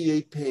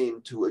radiate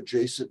pain to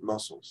adjacent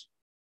muscles.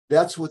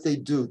 That's what they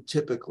do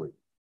typically.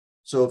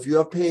 So if you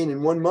have pain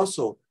in one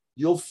muscle,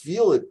 you'll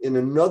feel it in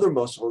another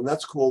muscle, and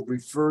that's called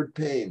referred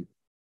pain.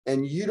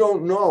 And you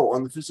don't know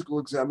on the physical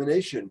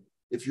examination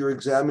if you're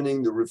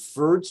examining the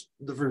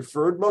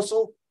referred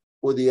muscle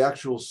or the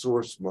actual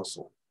source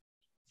muscle.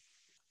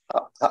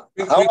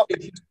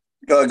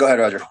 Go ahead,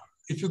 Roger.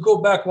 If you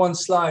go back one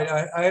slide,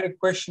 I had a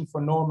question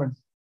for Norman.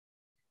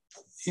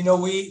 You know,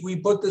 we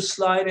put this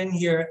slide in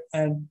here,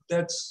 and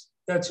that's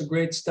a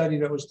great study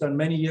that was done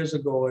many years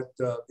ago at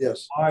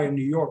Yes. in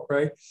New York,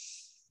 right?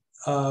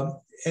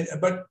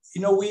 But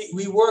you know,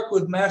 we work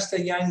with Master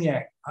Yang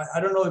Yang.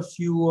 I don't know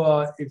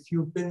if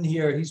you've been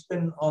here. He's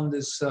been on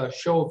this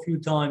show a few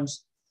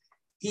times.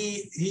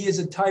 He is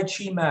a Tai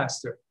Chi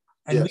master,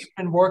 and Yes. we've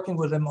been working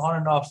with him on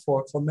and off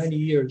for many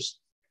years.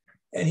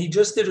 And he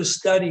just did a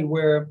study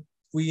where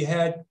we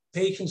had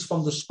patients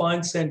from the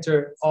Spine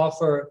Center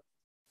offer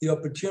the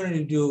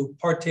opportunity to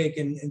partake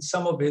in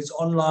some of his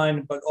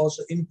online, but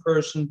also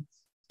in-person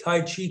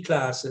Tai Chi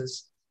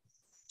classes.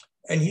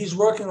 And he's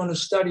working on a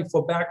study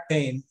for back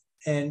pain.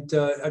 And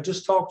I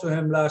just talked to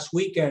him last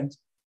weekend,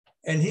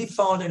 and he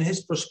found in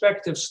his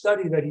prospective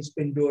study that he's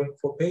been doing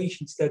for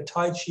patients that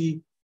Tai Chi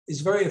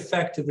is very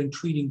effective in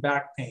treating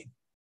back pain.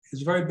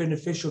 It's very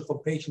beneficial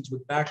for patients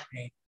with back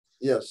pain.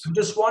 Yes. I'm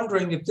just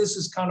wondering if this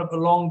is kind of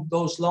along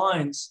those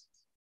lines,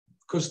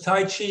 because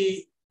Tai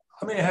Chi,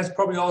 I mean, it has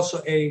probably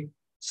also a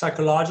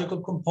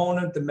psychological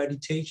component, the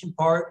meditation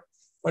part,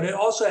 but it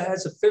also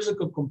has a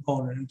physical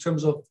component in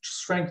terms of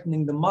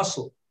strengthening the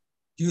muscle.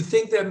 Do you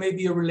think there may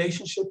be a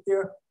relationship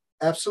here?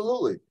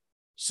 Absolutely.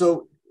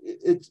 So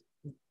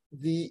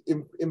the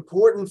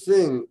important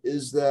thing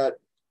is that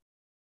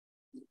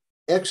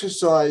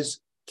exercise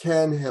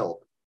can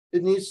help.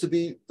 It needs to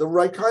be the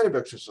right kind of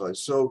exercise.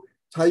 So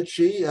Tai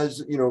Chi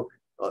has,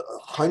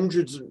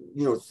 hundreds,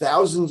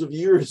 thousands of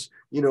years,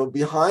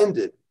 behind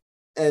it,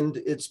 and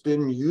it's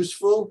been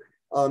useful.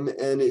 And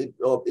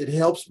it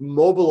helps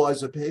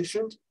mobilize a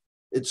patient.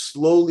 It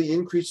slowly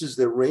increases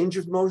their range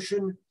of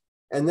motion.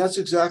 And that's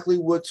exactly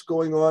what's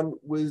going on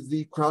with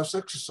the cross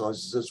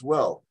exercises as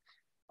well.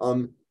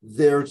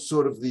 They're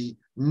sort of the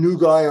new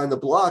guy on the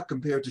block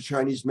compared to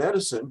Chinese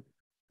medicine.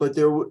 But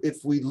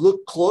if we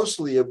look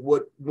closely at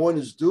what one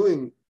is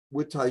doing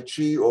with Tai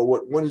Chi or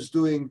what one is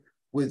doing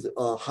with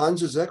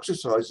Hansa's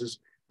exercises,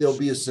 there'll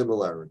be a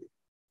similarity.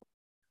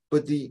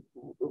 But the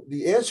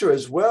answer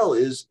as well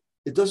is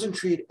it doesn't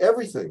treat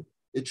everything.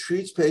 It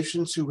treats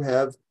patients who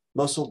have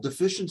muscle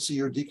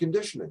deficiency or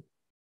deconditioning.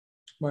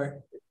 Right.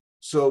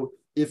 So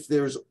if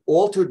there's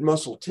altered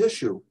muscle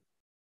tissue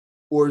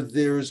or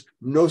there's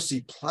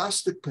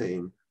nociplastic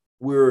pain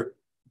where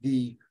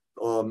the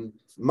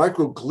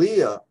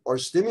microglia are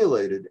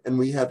stimulated and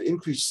we have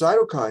increased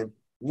cytokine,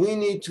 we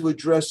need to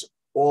address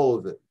all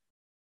of it.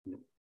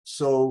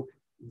 So,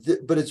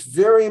 but it's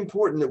very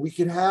important that we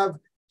can have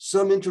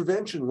some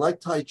intervention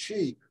like Tai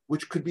Chi,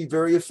 which could be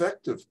very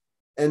effective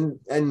and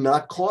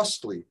not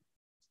costly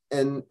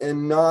and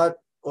not,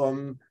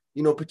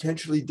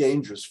 potentially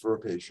dangerous for a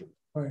patient.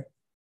 Right.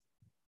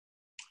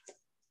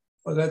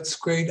 Well, that's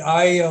great.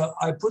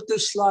 I put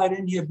this slide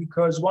in here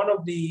because one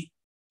of the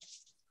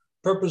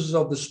purposes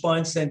of the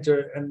Spine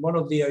Center and one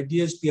of the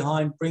ideas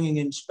behind bringing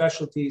in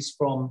specialties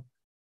from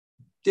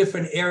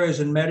different areas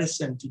in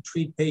medicine to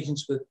treat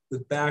patients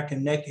with back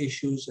and neck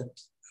issues and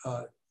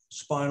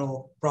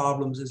spinal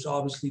problems is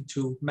obviously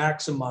to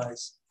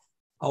maximize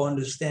our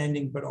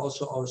understanding, but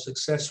also our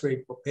success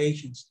rate for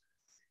patients.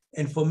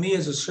 And for me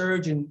as a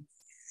surgeon,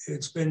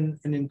 it's been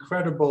an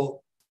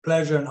incredible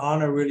pleasure and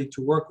honor really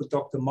to work with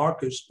Dr.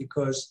 Marcus,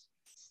 because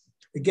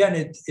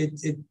again,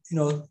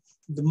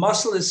 the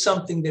muscle is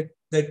something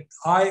that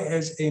I,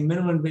 as a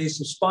minimally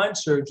invasive spine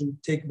surgeon,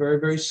 take very,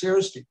 very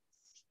seriously.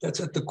 That's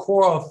at the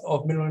core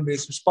of minimally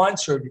invasive spine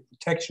surgery,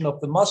 protection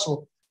of the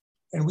muscle.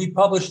 And we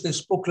published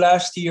this book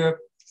last year.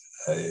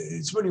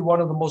 It's really one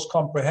of the most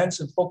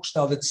comprehensive books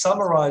now that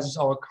summarizes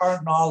our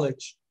current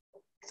knowledge.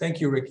 Thank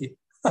you, Ricky.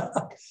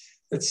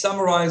 That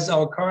summarizes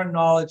our current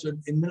knowledge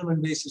in minimally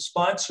invasive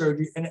spine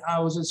surgery. And I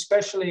was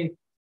especially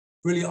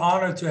really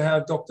honored to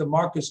have Dr.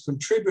 Marcus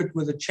contribute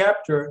with a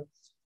chapter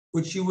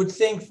which you would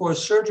think for a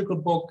surgical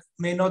book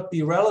may not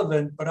be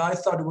relevant, but I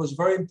thought it was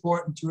very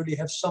important to really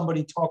have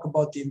somebody talk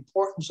about the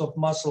importance of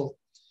muscle,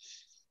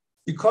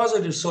 because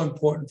it is so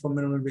important for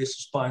minimally invasive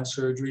spine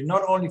surgery,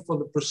 not only for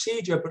the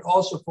procedure, but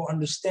also for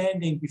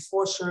understanding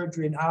before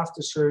surgery and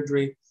after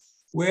surgery,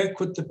 where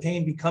could the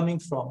pain be coming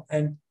from?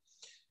 And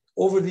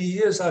over the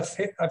years, I've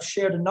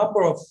shared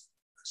a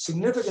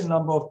significant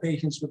number of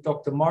patients with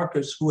Dr.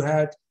 Marcus who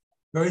had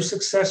very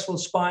successful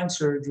spine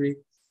surgery,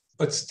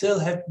 but still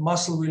had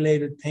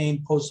muscle-related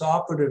pain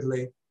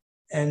post-operatively.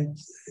 And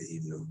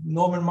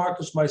Norman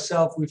Marcus,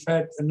 myself, we've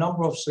had a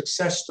number of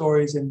success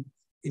stories in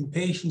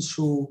patients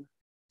who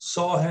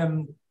saw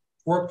him,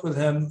 worked with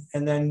him,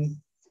 and then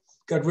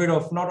got rid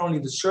of not only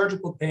the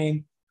surgical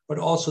pain, but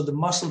also the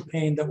muscle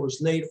pain that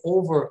was laid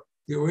over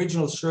the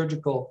original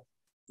surgical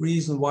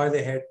reason why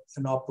they had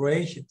an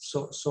operation.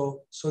 So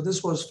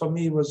this was, for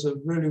me, was a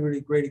really,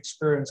 really great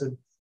experience. And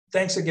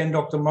thanks again,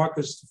 Dr.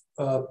 Marcus,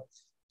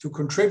 to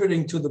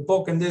contributing to the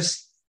book. And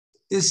this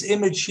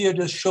image here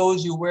just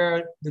shows you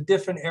where the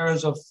different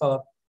areas of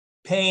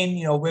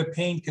pain, where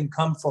pain can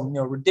come from,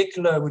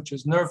 radicular, which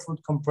is nerve root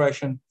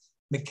compression,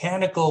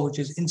 mechanical, which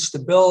is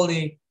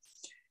instability.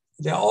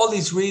 There are all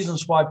these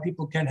reasons why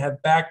people can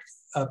have back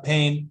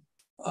pain,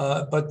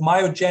 but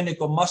myogenic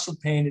or muscle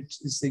pain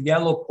is the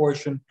yellow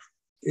portion,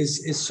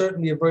 is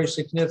certainly a very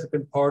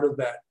significant part of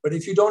that. But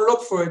if you don't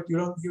look for it,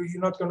 you're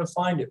not going to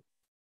find it.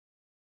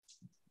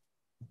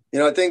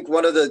 I think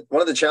one of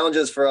the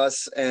challenges for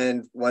us,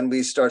 and when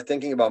we start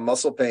thinking about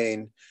muscle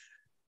pain,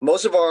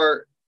 most of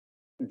our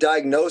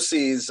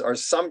diagnoses are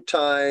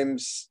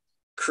sometimes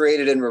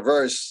created in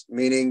reverse,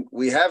 meaning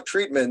we have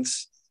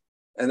treatments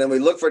and then we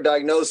look for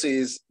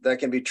diagnoses that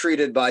can be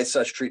treated by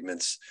such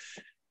treatments.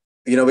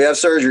 We have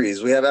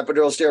surgeries, we have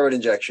epidural steroid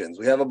injections,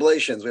 we have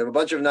ablations, we have a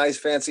bunch of nice,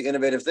 fancy,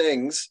 innovative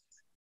things,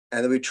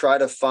 and then we try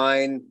to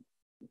find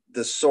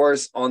the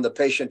source on the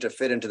patient to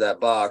fit into that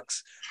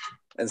box.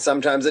 And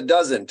sometimes it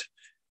doesn't.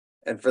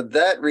 And for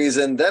that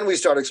reason, then we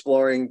start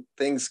exploring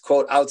things,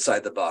 quote,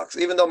 outside the box,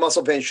 even though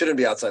muscle pain shouldn't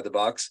be outside the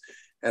box.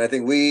 And I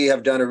think we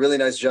have done a really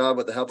nice job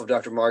with the help of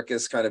Dr.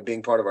 Marcus, kind of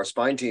being part of our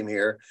spine team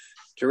here,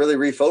 to really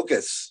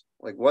refocus,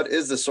 like, what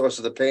is the source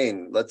of the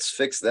pain? Let's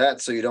fix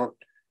that so you don't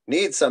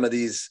need some of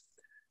these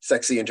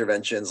sexy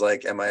interventions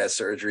like MIS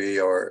surgery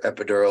or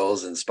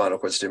epidurals and spinal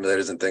cord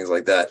stimulators and things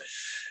like that.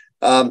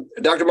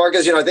 Dr.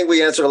 Marcus, I think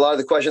we answered a lot of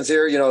the questions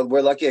here.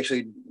 We're lucky,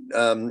 actually.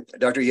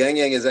 Dr.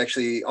 Yang is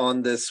actually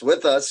on this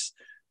with us.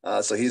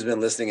 So he's been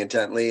listening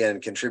intently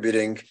and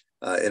contributing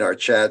in our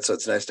chat. So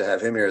it's nice to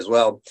have him here as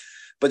well.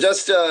 But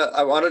just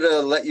I wanted to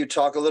let you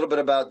talk a little bit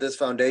about this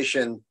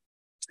foundation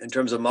in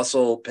terms of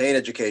muscle pain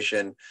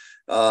education.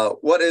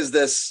 What is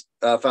this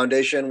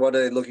foundation? What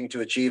are they looking to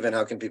achieve, and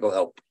how can people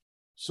help?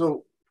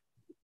 So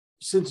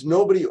since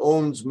nobody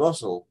owns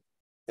muscle,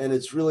 and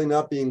it's really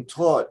not being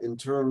taught in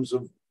terms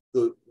of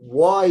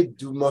why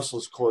do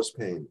muscles cause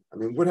pain? I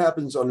mean, what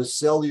happens on a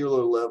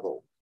cellular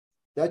level?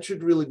 That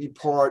should really be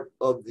part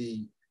of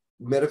the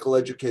medical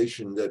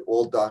education that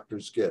all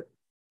doctors get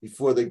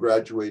before they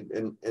graduate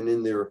and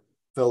in their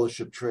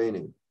fellowship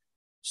training.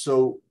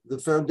 So the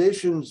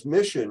foundation's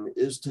mission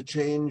is to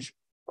change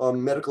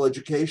medical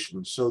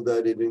education so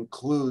that it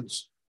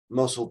includes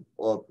muscle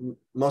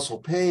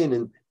pain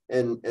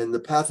and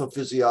the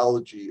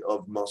pathophysiology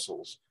of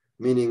muscles,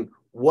 meaning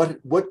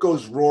what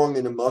goes wrong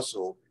in a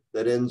muscle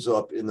that ends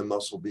up in the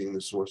muscle being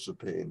the source of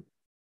pain.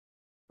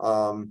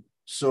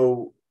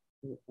 So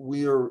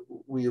we are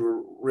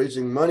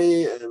raising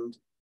money,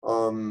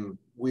 and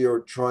we are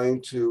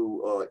trying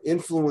to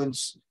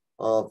influence,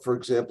 for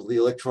example, the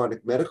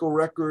electronic medical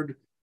record.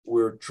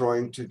 We're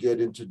trying to get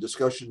into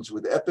discussions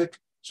with Epic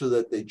so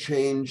that they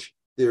change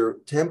their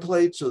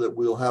template so that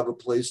we'll have a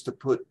place to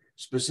put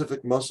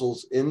specific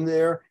muscles in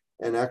there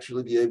and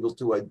actually be able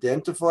to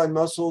identify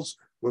muscles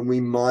when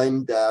we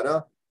mine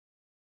data.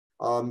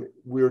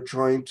 We're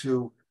trying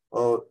to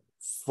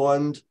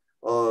fund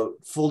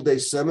full-day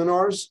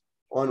seminars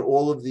on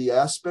all of the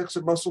aspects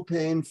of muscle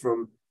pain,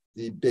 from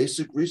the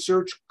basic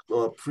research,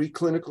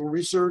 preclinical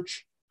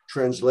research,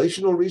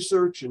 translational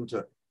research,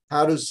 into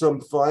how does some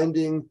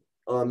finding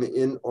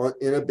in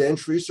a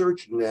bench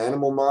research, an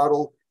animal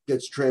model,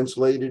 gets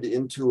translated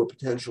into a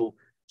potential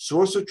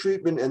source of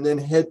treatment, and then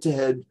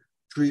head-to-head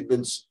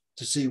treatments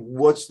to see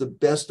what's the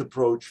best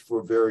approach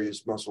for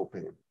various muscle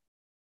pain.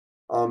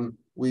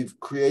 We've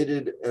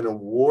created an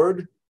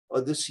award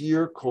this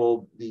year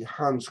called the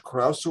Hans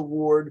Krause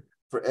Award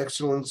for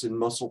Excellence in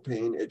Muscle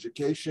Pain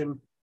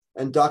Education.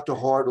 And Dr.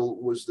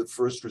 HärtI was the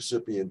first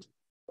recipient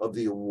of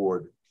the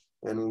award.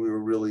 And we were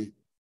really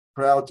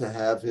proud to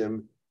have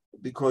him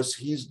because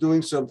he's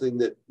doing something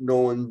that no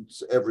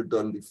one's ever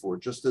done before.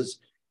 Just as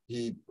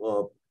he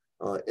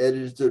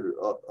edited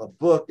a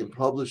book and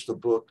published a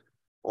book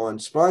on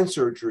spine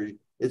surgery,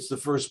 it's the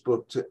first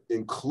book to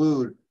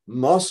include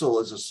muscle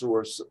as a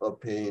source of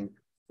pain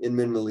in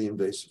minimally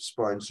invasive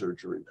spine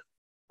surgery.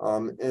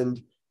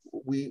 And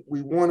we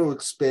want to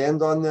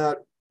expand on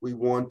that. We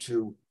want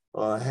to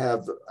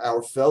have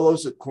our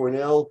fellows at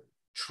Cornell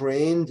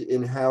trained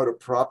in how to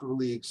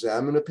properly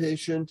examine a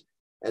patient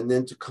and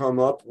then to come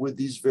up with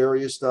these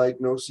various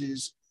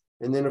diagnoses.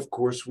 And then, of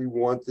course, we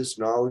want this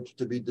knowledge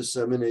to be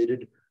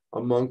disseminated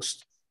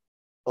amongst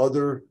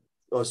other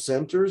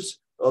centers,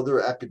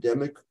 other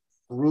academic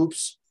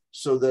groups,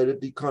 so that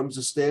it becomes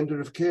a standard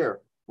of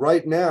care.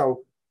 Right now,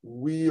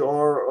 we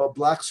are a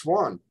black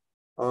swan.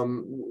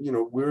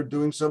 We're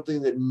doing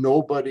something that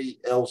nobody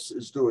else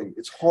is doing.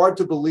 It's hard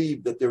to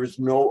believe that there is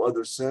no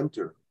other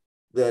center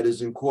that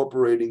is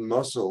incorporating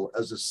muscle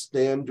as a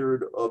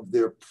standard of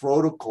their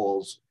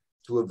protocols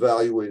to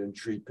evaluate and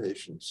treat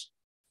patients.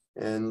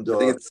 And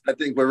I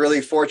think we're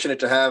really fortunate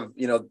to have,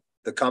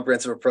 the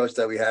comprehensive approach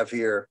that we have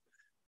here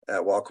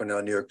at Weill,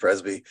 Cornell,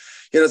 NewYork-Presby.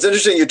 It's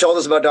interesting. You told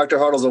us about Dr.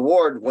 HärtI's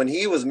award. When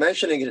he was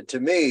mentioning it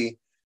to me,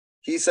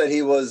 he said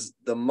he was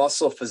the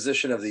muscle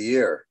physician of the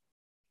year.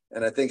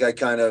 And I think I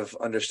kind of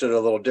understood it a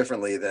little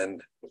differently than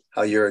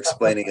how you're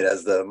explaining it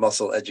as the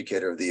muscle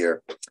educator of the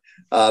year.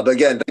 But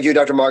again, thank you,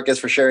 Dr. Marcus,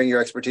 for sharing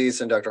your expertise,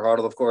 and Dr.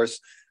 HärtI, of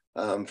course,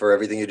 for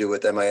everything you do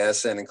with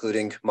MIS and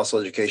including muscle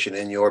education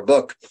in your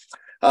book.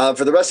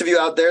 For the rest of you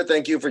out there,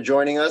 thank you for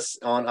joining us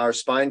on our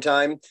Spine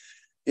Time.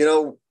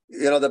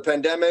 The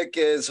pandemic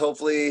is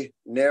hopefully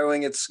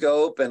narrowing its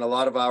scope, and a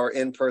lot of our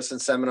in-person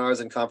seminars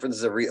and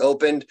conferences have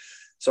reopened.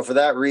 So for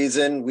that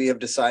reason, we have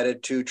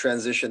decided to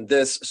transition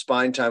this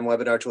Spine Time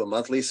webinar to a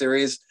monthly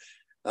series.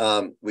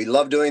 We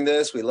love doing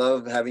this. We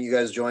love having you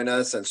guys join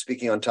us and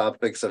speaking on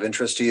topics of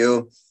interest to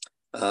you.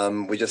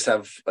 We just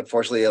have,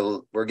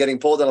 unfortunately, we're getting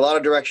pulled in a lot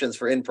of directions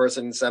for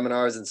in-person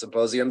seminars and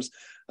symposiums.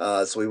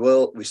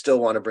 So we still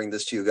want to bring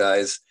this to you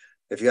guys.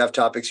 If you have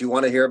topics you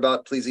want to hear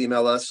about, please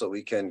email us so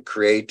we can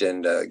create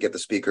and get the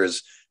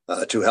speakers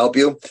to help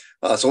you.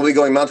 So we'll be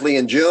going monthly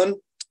in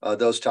June.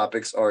 Those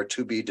topics are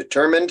to be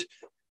determined.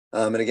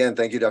 And again,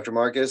 thank you, Dr.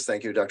 Marcus.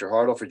 Thank you, Dr.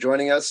 HärtI, for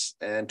joining us.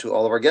 And to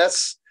all of our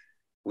guests,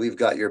 we've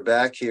got your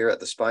back here at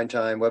the Spine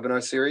Time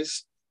webinar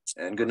series.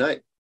 And good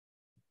night.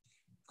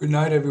 Good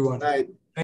night, everyone. Good night.